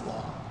love God's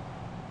law.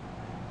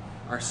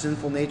 Our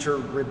sinful nature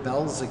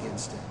rebels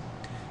against it.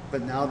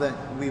 But now that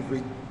we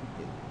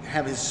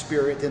have his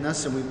Spirit in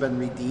us and we've been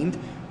redeemed,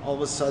 all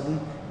of a sudden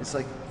it's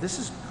like, this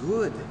is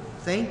good.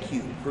 Thank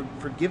you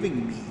for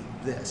giving me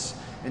this.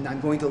 And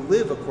I'm going to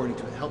live according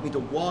to it. Help me to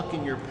walk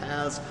in your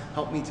paths.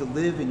 Help me to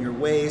live in your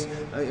ways.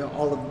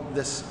 All of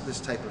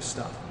this type of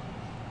stuff.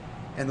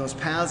 And those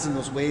paths and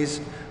those ways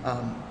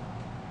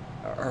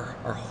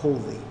are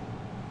holy.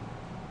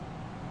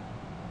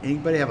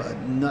 Anybody have a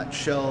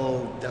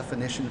nutshell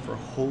definition for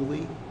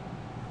holy?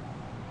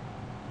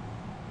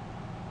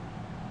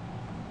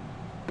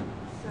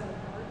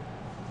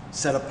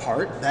 Set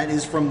apart. That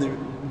is from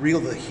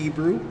the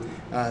Hebrew.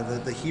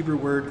 The Hebrew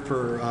word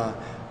for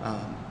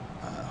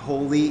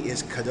holy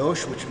is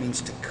kadosh, which means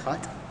to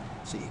cut.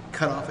 So you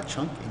cut off a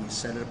chunk and you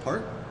set it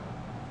apart.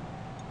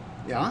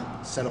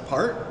 Yeah, set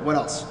apart. What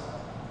else?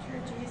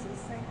 Pure Jesus,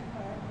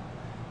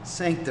 sanctified.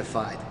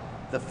 Sanctified.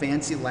 The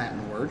fancy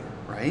Latin word,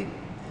 right?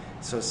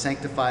 So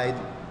sanctified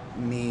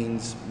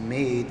means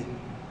made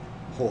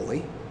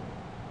holy.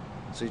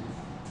 So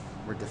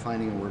we're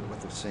defining a word with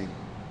the same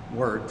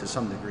word to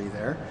some degree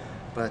there.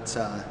 But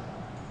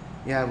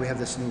yeah, we have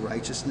this new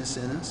righteousness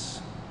in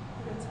us.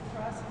 But it's a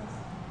process.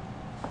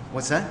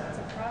 What's that? It's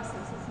a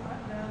process. It's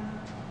not done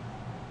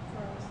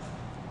for us.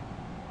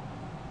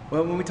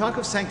 Well, when we talk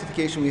of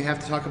sanctification, we have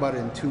to talk about it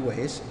in two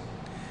ways.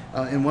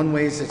 In one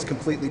way, it's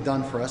completely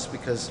done for us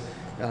because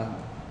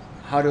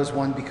how does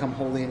one become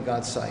holy in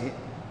God's sight?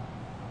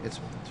 It's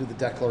through the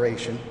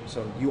declaration.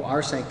 So you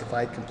are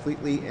sanctified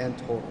completely and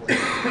totally.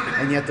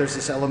 And yet there's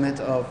this element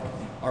of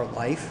our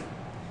life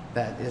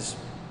that is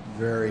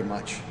very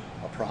much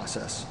a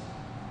process,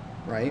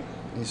 right?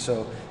 And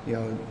so,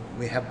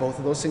 we have both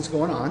of those things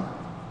going on.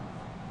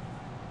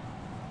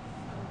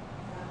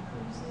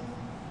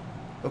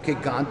 Okay,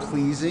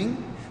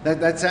 God-pleasing.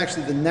 That's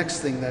actually the next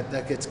thing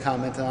that gets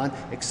commented on.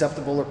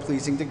 Acceptable or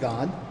pleasing to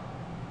God.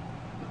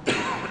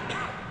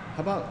 How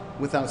about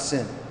without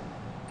sin?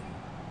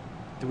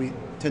 Do we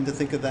tend to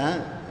think of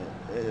that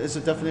as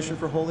a definition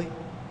for holy?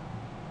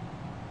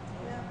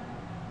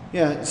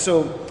 Yeah,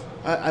 so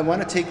I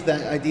want to take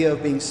that idea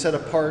of being set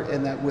apart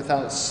and that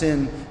without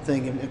sin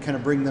thing and kind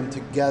of bring them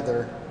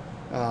together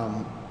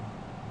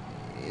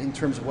in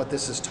terms of what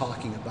this is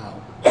talking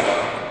about.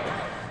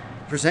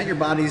 Present your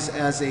bodies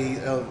as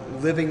a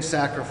living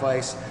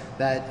sacrifice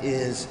that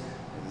is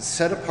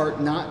set apart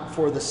not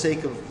for the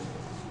sake of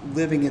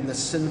living in the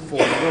sinful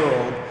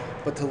world,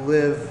 but to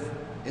live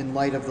in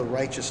light of the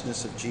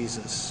righteousness of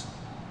Jesus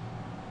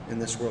in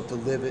this world, to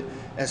live it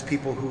as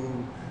people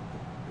who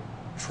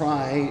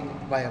try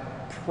by a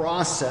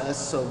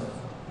process of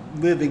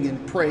living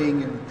and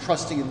praying and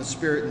trusting in the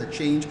Spirit and the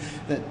change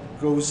that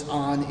goes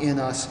on in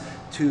us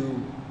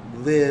to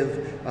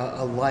live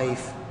a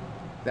life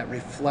that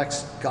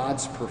reflects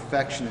God's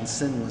perfection and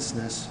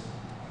sinlessness,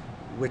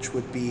 which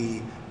would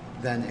be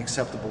then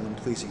acceptable and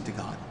pleasing to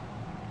God.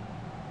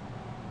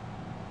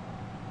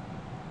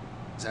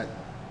 Does that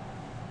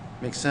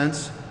make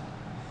sense?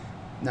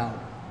 Now,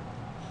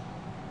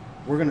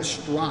 we're going to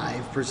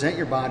strive, present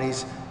your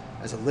bodies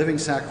as a living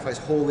sacrifice,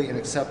 holy and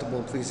acceptable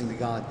and pleasing to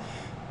God.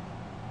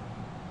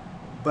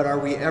 But are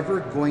we ever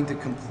going to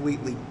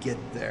completely get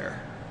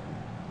there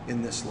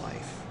in this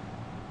life?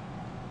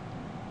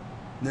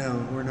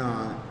 No, we're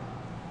not.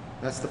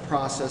 That's the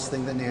process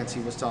thing that Nancy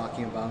was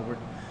talking about. We're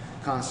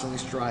constantly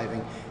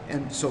striving.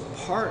 And so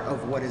part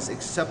of what is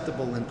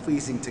acceptable and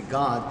pleasing to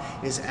God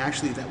is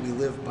actually that we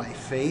live by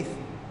faith,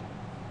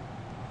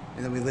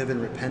 and that we live in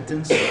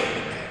repentance,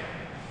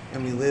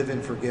 and we live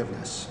in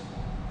forgiveness.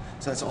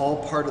 So that's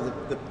all part of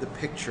the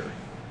picture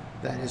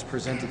that is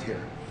presented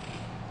here.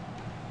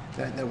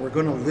 That we're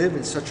going to live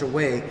in such a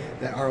way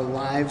that our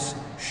lives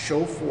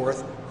show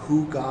forth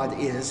who God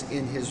is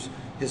in his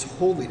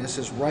holiness,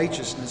 his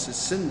righteousness, his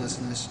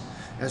sinlessness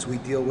as we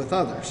deal with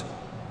others.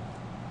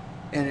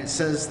 And it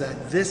says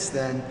that this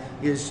then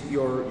is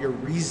your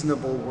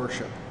reasonable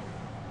worship.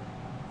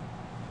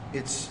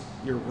 It's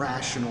your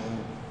rational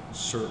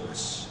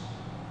service.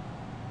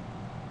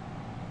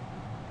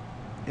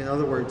 In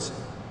other words,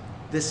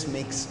 this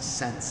makes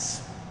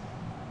sense.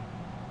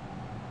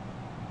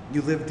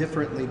 You live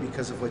differently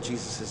because of what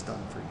Jesus has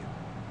done for you.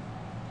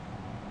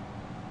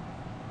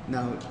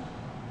 Now,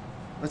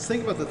 let's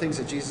think about the things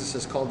that Jesus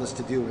has called us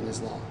to do in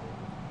his law.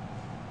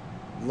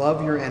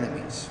 Love your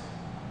enemies.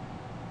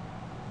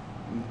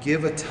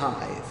 Give a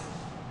tithe.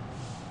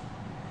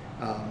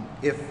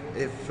 If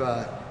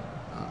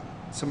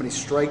somebody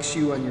strikes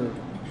you on your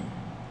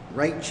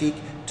right cheek,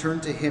 turn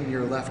to him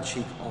your left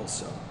cheek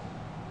also.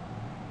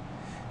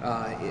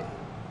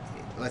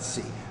 Let's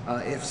see.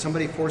 If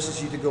somebody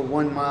forces you to go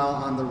 1 mile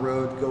on the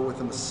road, go with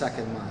them a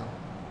second mile.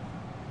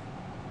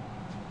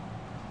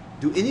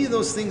 Do any of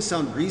those things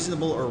sound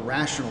reasonable or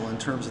rational in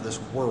terms of this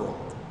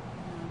world?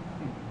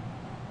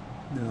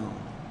 No,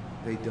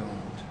 they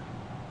don't.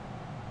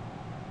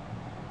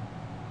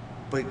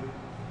 But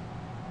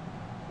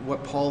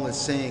what Paul is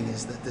saying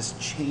is that this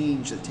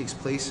change that takes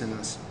place in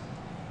us,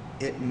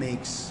 it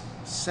makes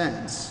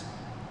sense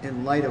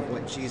in light of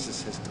what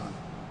Jesus has done.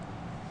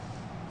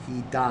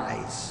 He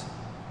dies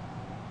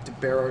to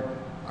bear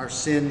our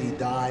sin. He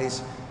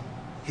dies.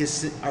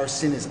 Our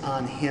sin is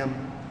on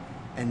him,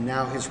 and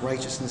now his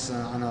righteousness is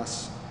on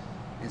us.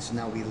 And so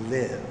now we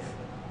live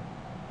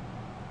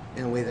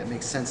in a way that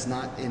makes sense,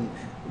 not in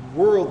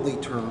worldly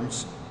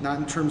terms, not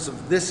in terms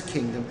of this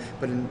kingdom,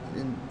 but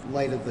in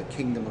light of the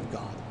kingdom of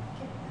God.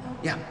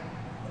 Yeah.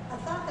 A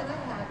thought that I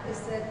have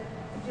is that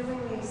doing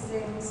these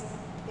things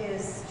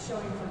is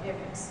showing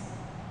forgiveness.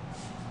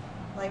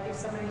 Like if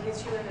somebody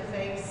hits you in the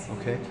face,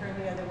 Okay. and you turn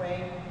the other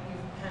way,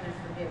 you've kind of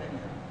forgiven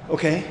them.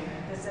 Okay.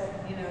 Because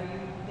that,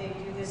 they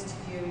do this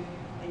to you,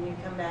 and you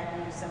come back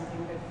and do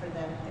something good for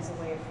them as a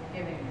way of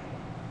forgiving them.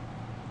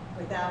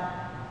 Without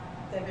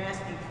them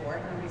asking for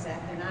it,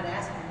 they're not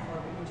asking for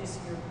it, but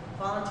you're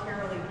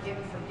voluntarily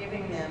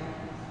forgiving them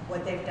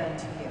what they've done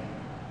to you.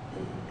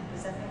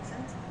 Does that make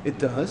sense? It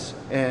does.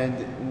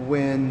 And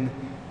when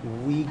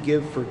we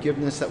give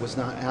forgiveness that was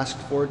not asked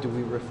for, do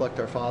we reflect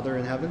our Father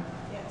in heaven?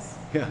 Yes.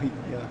 Yeah.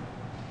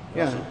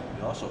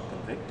 You also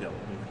convict them.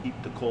 You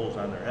heap the coals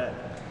on their head.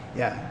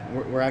 Yeah,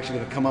 we're actually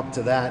going to come up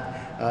to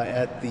that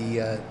at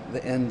the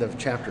end of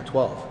chapter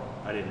 12.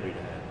 I didn't read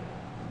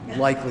ahead.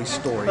 Likely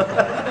story.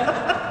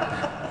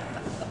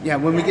 Yeah,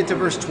 when we get to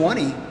verse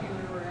 20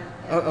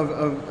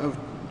 of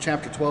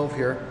chapter 12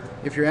 here,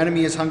 if your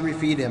enemy is hungry,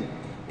 feed him.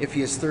 If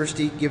he is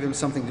thirsty, give him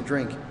something to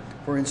drink.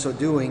 For in so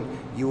doing,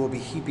 you will be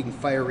heaping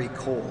fiery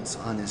coals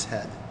on his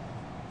head.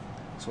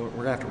 So we're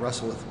going to have to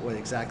wrestle with what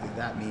exactly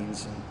that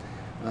means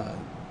and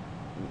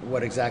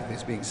what exactly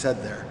is being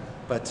said there.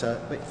 But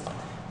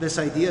this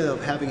idea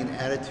of having an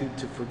attitude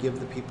to forgive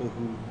the people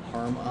who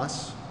harm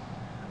us,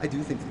 I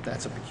do think that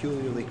that's a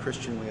peculiarly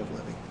Christian way of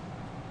living.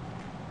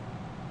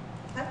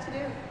 Have to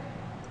do,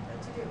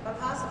 but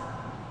possible.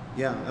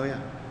 Yeah, oh yeah.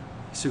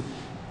 Sue.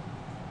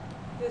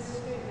 This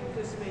statement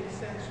just makes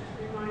sense.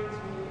 It reminds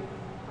me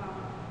of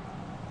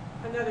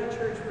another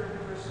church where we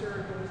were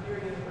served. It was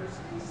near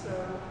university, so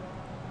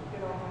we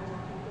get all kinds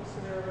of people. So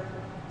there were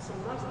some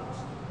Muslim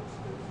students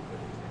who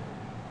lived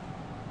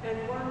there.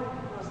 And one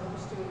Muslim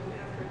student,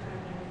 after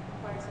attending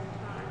for quite some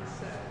time,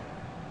 said,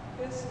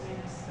 "This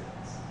makes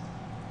sense."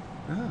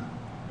 Ah.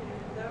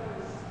 And that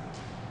was...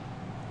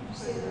 You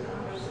say the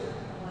numbers?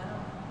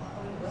 Wow.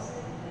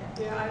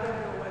 Yeah, I don't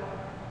know what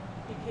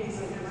became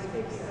of him. I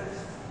think he was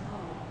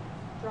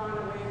drawn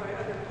away by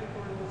other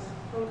people in his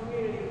own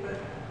community, but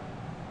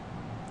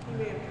he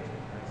may have taken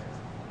crisis.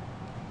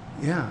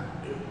 Yeah.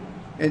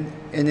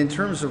 And in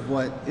terms of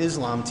what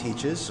Islam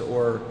teaches,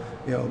 or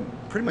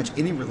pretty much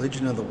any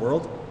religion of the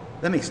world,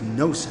 that makes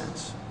no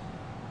sense.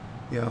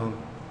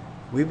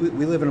 We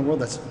live in a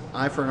world that's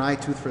eye for an eye,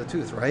 tooth for a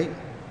tooth, right?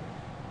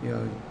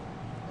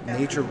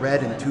 Nature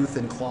red and tooth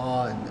and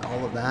claw and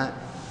all of that.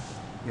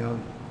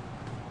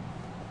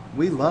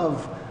 We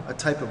love a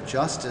type of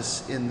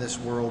justice in this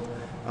world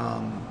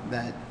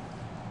that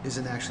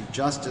isn't actually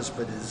justice,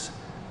 but is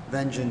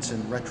vengeance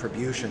and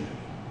retribution.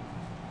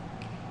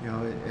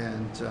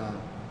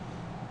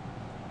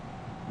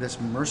 This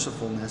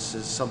mercifulness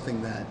is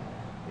something that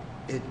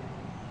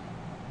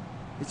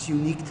it's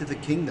unique to the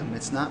kingdom.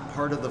 It's not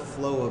part of the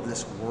flow of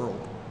this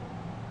world.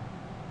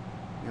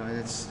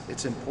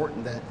 It's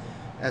important that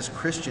as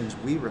Christians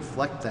we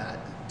reflect that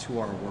to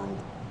our world,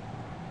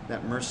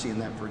 that mercy and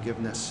that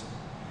forgiveness.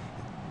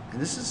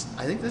 And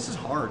I think this is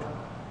hard.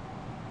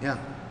 Yeah.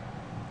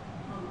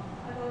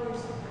 I've always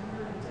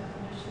heard a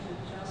definition of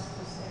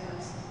justice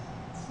as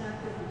it's not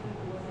giving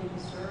people what they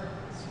deserve,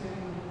 it's giving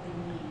them what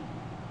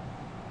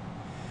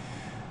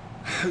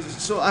they need.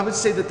 So I would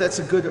say that that's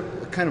a good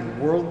kind of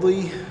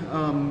worldly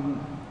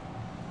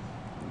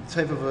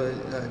type of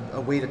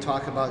a way to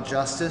talk about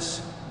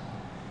justice.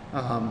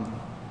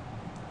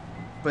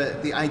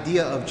 But the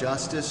idea of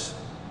justice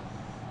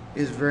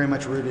is very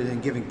much rooted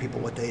in giving people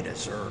what they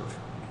deserve.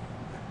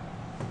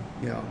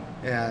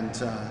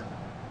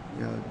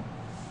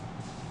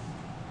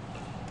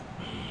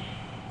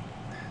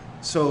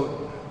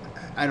 So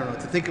I don't know,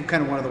 to think of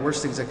kind of one of the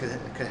worst things that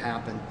could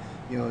happen,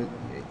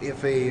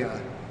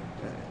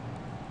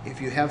 if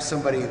you have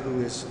somebody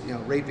who is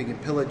raping and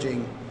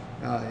pillaging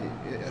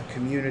a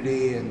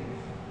community, and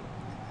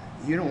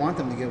you don't want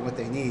them to get what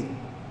they need,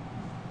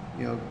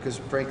 because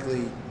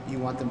frankly, you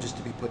want them just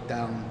to be put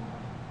down,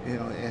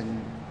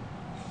 and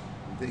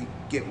they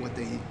get what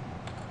they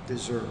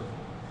deserve.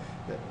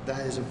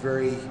 That is a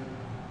very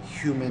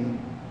human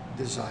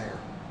desire.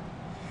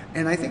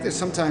 And I think that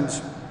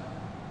sometimes,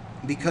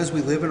 because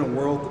we live in a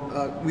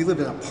world, we live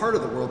in a part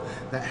of the world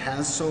that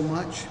has so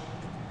much,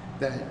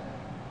 that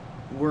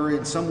we're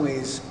in some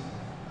ways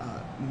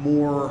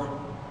more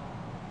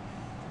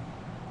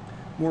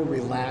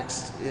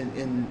relaxed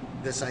in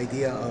this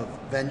idea of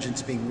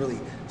vengeance being really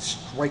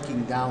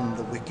striking down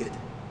the wicked.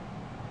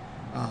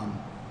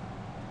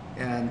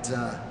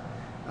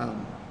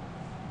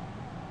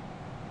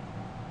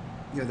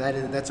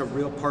 That's a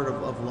real part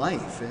of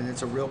life, and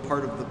it's a real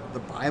part of the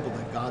Bible,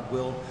 that God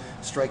will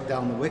strike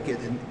down the wicked.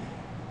 And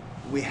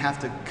we have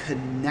to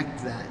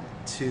connect that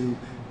to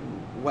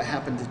what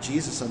happened to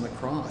Jesus on the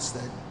cross,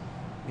 that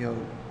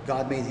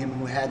God made him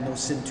who had no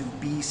sin to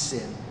be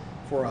sin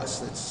for us.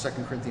 That's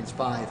 2 Corinthians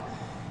 5.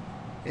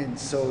 And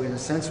so in a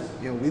sense,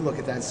 we look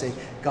at that and say,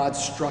 God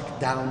struck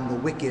down the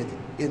wicked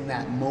in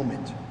that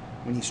moment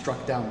when he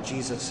struck down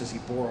Jesus as he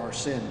bore our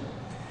sin.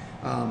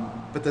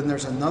 But then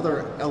there's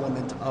another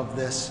element of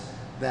this,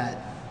 that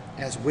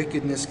as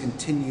wickedness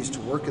continues to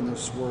work in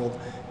this world,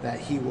 that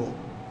he will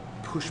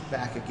push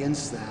back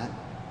against that,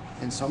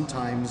 and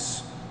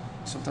sometimes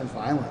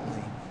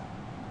violently.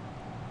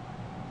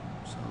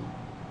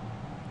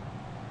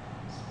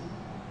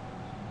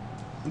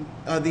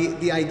 So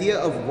the idea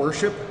of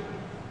worship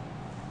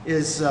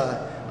is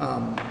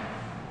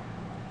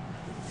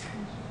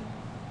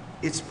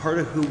it's part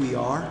of who we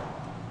are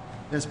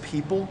as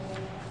people.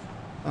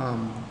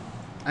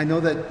 I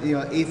know that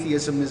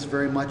atheism is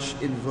very much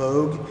in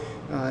vogue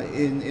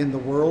in the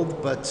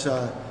world, but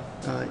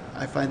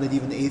I find that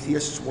even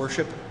atheists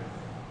worship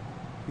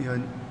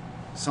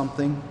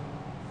something,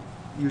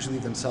 usually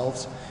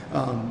themselves,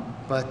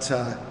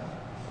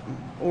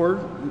 or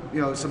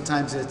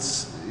sometimes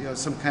it's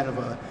some kind of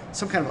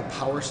a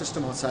power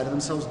system outside of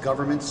themselves.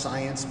 Government,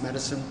 science,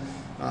 medicine,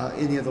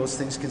 any of those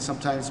things can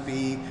sometimes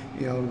be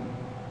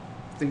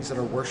things that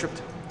are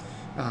worshipped.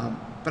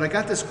 But I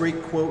got this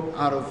great quote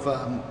out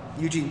of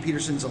Eugene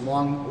Peterson's A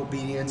Long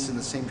Obedience in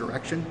the Same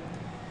Direction.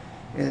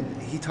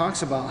 And he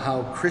talks about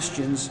how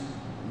Christians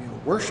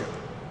worship.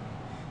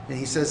 And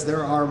he says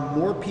there are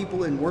more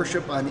people in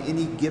worship on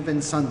any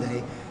given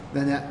Sunday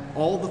than at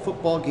all the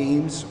football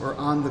games, or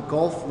on the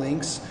golf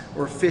links,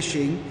 or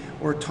fishing,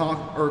 or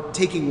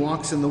taking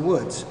walks in the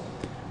woods.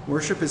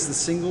 Worship is the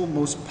single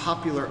most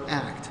popular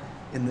act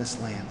in this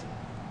land.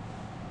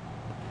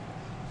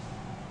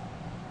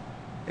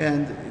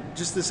 And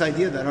just this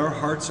idea that our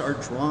hearts are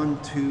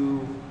drawn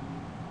to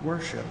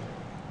worship.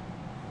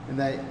 And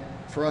that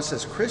for us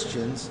as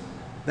Christians,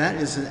 that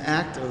is an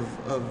act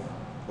of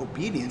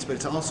obedience, but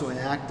it's also an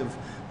act of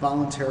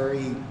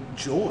voluntary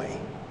joy,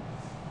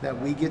 that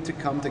we get to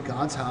come to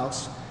God's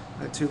house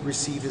to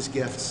receive his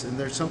gifts. And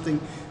there's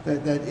something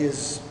that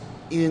is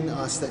in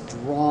us that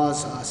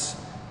draws us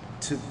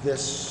to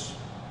this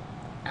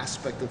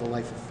aspect of the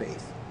life of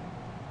faith.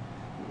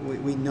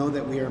 We know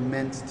that we are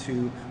meant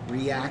to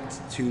react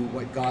to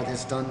what God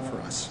has done for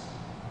us.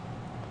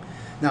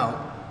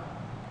 Now,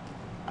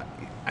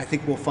 I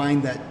think we'll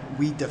find that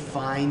we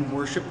define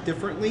worship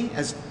differently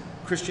as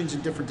Christians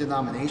in different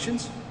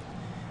denominations.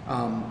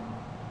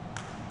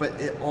 But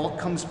it all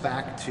comes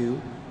back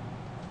to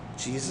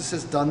Jesus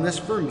has done this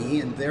for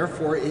me, and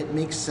therefore it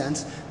makes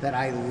sense that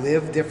I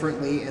live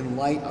differently in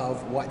light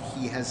of what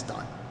he has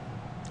done.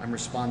 I'm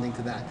responding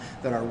to that.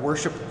 That our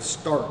worship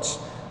starts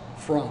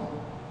from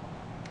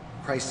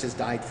Christ has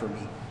died for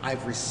me.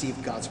 I've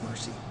received God's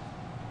mercy.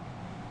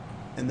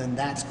 And then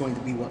that's going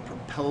to be what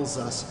propels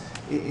us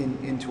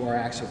into our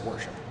acts of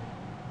worship.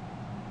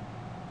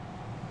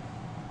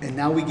 And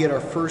now we get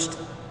our first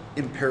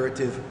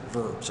imperative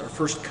verbs, our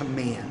first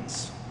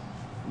commands.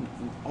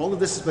 All of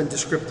this has been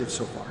descriptive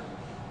so far.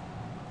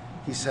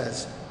 He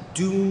says,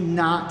 do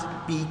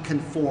not be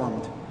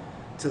conformed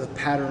to the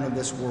pattern of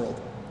this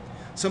world.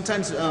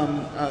 Sometimes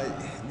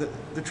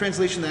the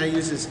translation that I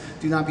use is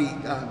do not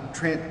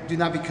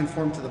be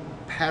conformed to the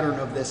pattern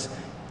of this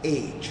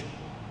age.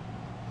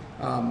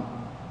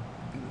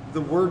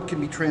 The word can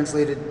be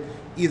translated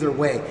either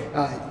way.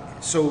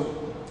 So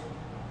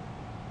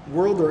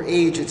world or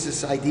age, it's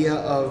this idea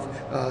of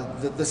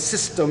the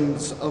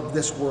systems of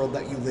this world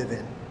that you live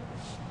in.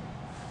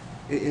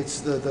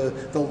 It's the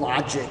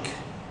logic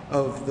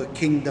of the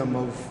kingdom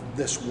of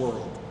this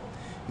world.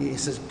 He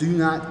says, do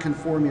not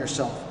conform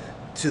yourself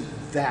to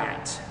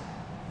that.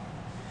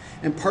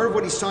 And part of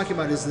what he's talking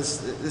about is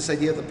this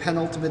idea of the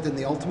penultimate and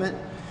the ultimate.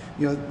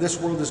 This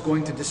world is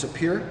going to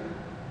disappear.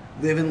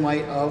 Live in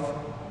light of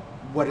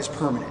what is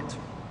permanent.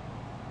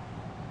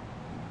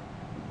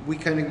 We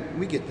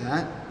get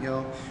that.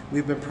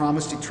 We've been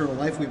promised eternal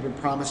life. We've been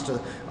promised a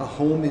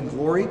home in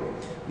glory.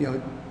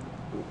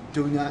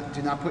 Do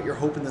not put your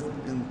hope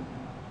in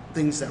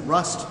things that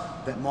rust,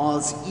 that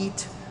moths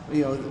eat.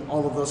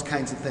 All of those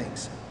kinds of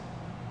things.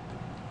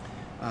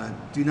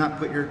 Do not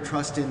put your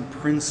trust in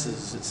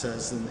princes, it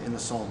says in the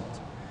Psalms,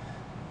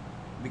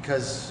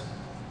 because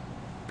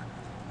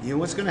You know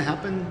what's going to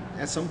happen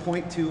at some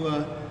point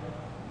to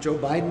Joe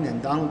Biden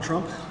and Donald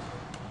Trump?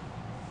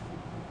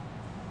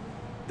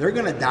 They're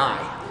going to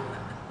die.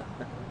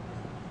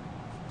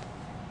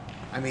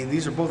 I mean,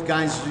 these are both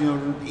guys,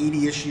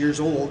 80-ish years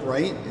old,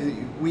 right?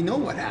 We know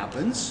what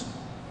happens.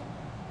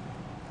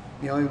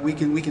 We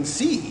can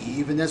see,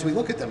 even as we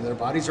look at them, their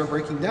bodies are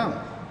breaking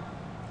down.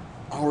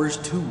 Ours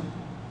too.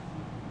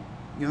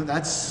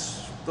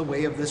 That's the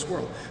way of this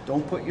world.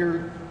 Don't put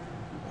your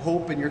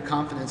hope and your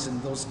confidence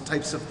in those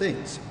types of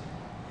things.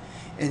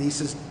 And he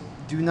says,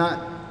 do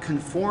not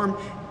conform.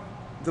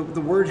 The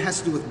word has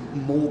to do with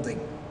molding,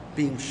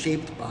 being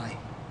shaped by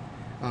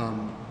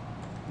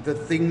the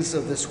things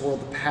of this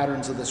world, the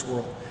patterns of this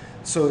world.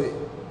 So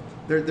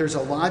there's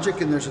a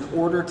logic and there's an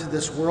order to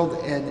this world,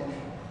 and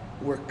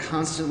we're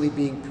constantly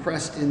being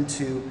pressed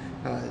into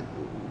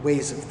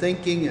ways of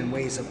thinking and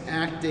ways of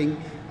acting.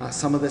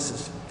 Some of this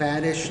is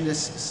faddishness,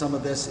 some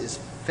of this is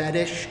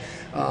fetish.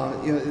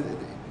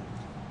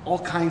 All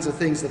kinds of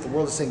things that the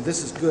world is saying,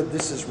 this is good,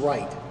 this is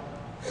right.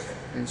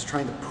 And it's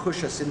trying to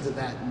push us into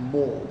that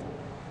mold.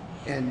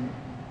 And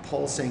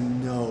Paul's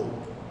saying, no.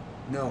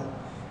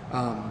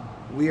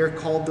 We are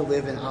called to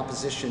live in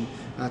opposition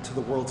to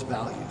the world's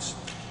values,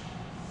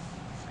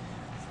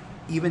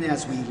 even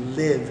as we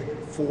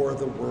live for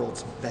the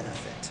world's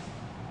benefit.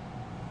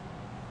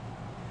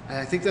 And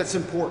I think that's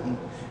important,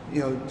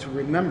 to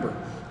remember.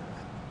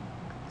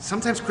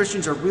 Sometimes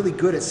Christians are really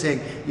good at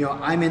saying,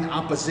 I'm in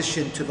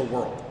opposition to the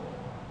world.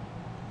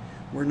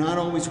 We're not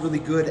always really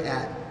good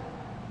at,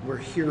 we're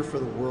here for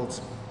the world's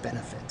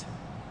benefit.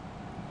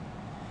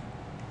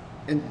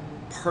 And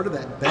part of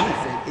that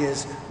benefit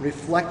is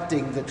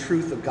reflecting the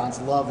truth of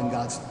God's love and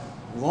God's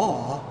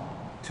law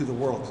to the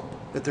world.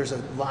 That there's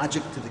a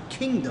logic to the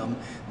kingdom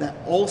that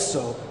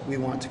also we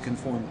want to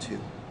conform to.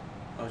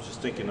 I was just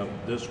thinking of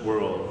this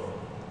world,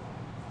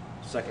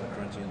 2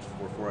 Corinthians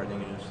 4:4, I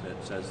think it is,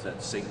 that says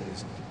that Satan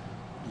is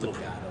the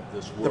god of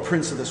this world. The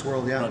prince of this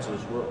world, yeah. The prince of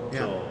this world. Yeah.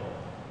 So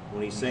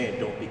when he's saying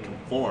don't be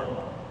conformed,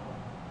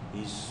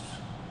 he's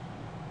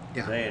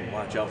saying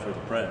watch out for the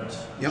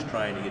prince. He's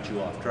trying to get you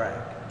off track.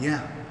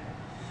 Yeah.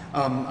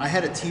 I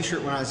had a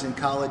T-shirt when I was in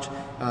college,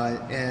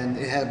 and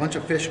it had a bunch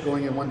of fish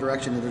going in one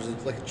direction, and there's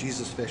like a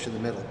Jesus fish in the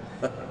middle,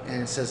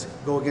 and it says,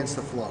 "Go against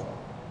the flow."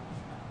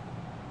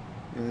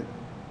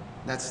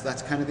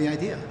 That's kind of the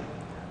idea.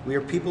 We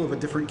are people of a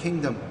different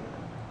kingdom.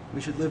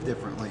 We should live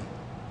differently.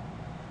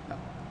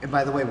 And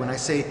by the way, when I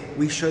say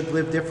we should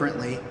live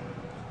differently,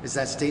 is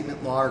that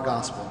statement law or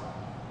gospel?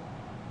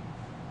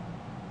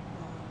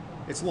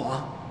 It's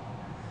law.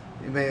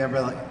 You may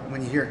ever,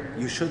 when you hear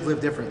you should live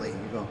differently,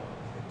 you go,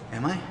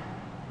 am I?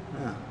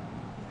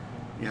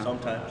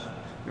 Sometimes.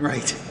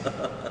 Right.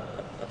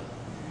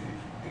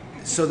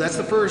 So that's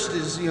the first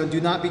is, do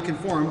not be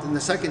conformed. And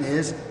the second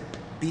is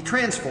be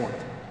transformed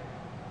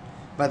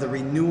by the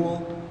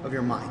renewal of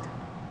your mind.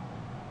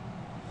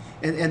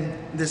 And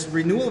this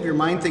renewal of your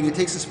mind thing, it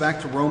takes us back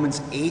to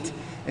Romans 8,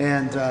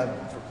 and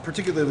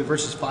particularly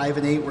verses 5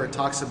 and 8, where it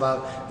talks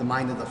about the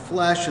mind of the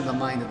flesh and the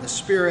mind of the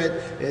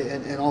spirit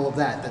and all of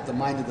that, that the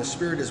mind of the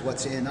spirit is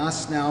what's in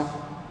us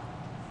now.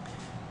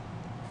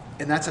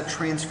 And that's a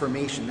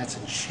transformation, that's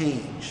a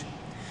change.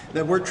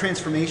 The word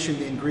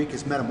transformation in Greek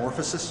is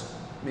metamorphosis.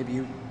 Maybe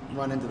you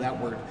run into that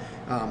word.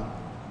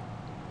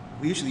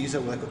 We usually use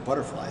it with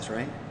butterflies,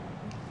 right?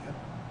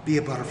 Be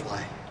a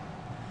butterfly.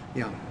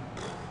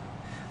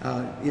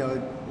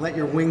 Let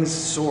your wings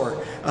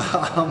soar.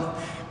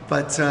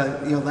 But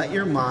let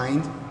your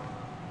mind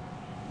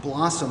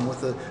blossom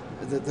with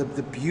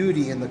the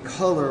beauty and the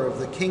color of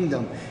the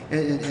kingdom,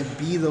 and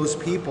be those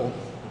people,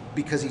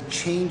 because he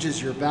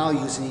changes your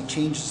values and he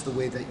changes the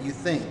way that you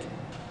think,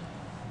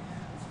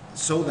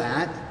 so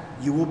that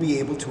you will be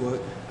able to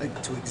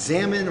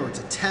examine or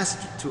to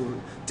test,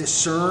 to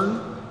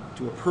discern,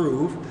 to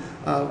approve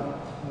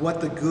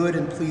what the good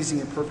and pleasing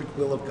and perfect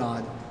will of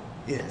God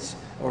is,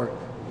 or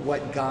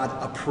what God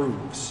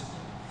approves.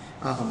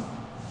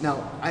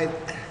 Now,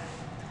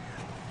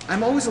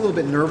 I'm always a little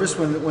bit nervous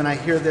when I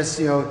hear this,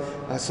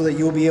 so that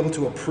you will be able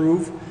to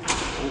approve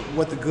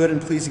what the good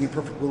and pleasing and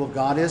perfect will of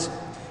God is.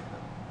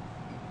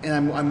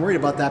 And I'm worried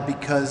about that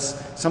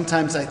because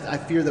sometimes I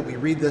fear that we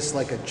read this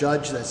like a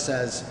judge that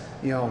says,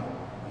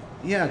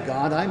 yeah,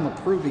 God, I'm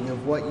approving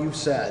of what you've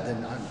said,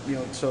 and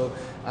so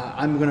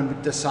I'm going to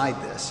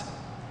decide this.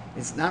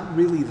 It's not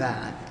really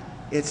that.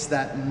 It's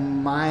that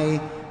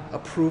my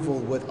approval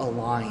would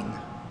align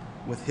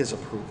with his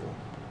approval.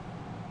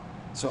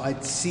 So I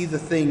see the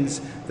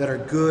things that are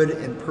good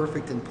and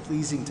perfect and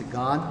pleasing to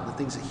God, the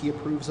things that he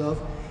approves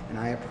of, and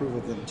I approve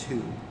of them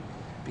too,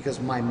 because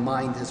my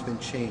mind has been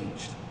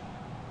changed.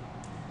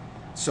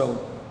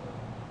 So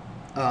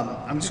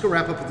I'm just going to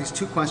wrap up with these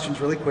two questions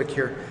really quick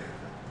here.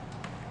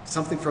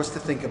 Something for us to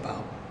think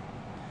about.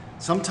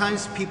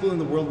 Sometimes people in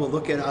the world will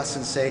look at us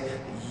and say,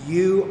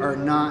 you are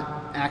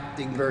not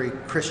acting very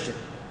Christian.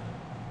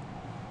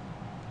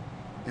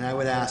 And I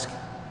would ask,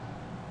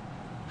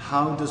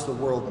 how does the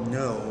world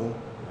know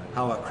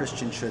how a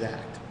Christian should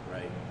act?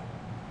 Right.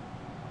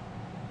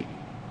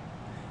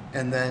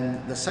 And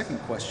then the second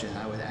question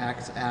I would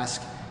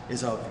ask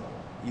is of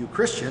you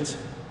Christians,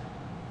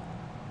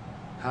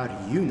 how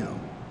do you know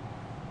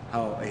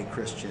how a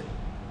Christian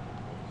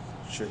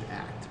should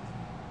act?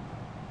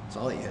 So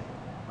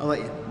I'll let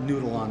you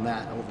noodle on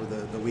that over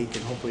the week,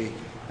 and hopefully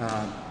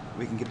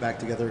we can get back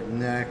together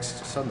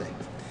next Sunday.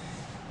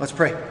 Let's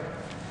pray.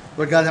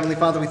 Lord God, Heavenly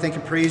Father, we thank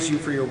and praise you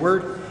for your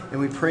word, and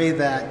we pray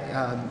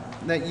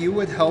that you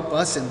would help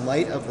us in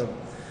light of the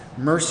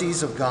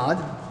mercies of God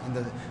and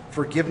the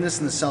forgiveness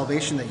and the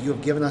salvation that you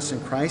have given us in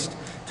Christ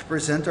to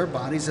present our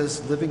bodies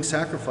as living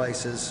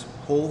sacrifices,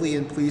 holy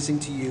and pleasing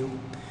to you,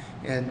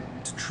 and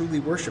to truly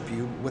worship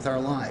you with our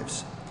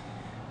lives.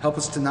 Help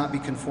us to not be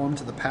conformed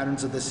to the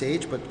patterns of this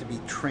age, but to be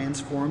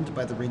transformed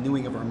by the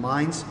renewing of our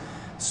minds,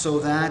 so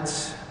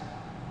that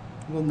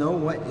we'll know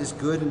what is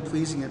good and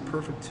pleasing and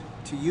perfect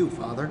to you,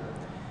 Father,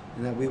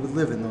 and that we would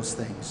live in those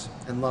things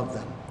and love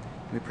them.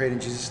 And we pray it in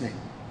Jesus' name.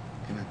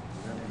 Amen.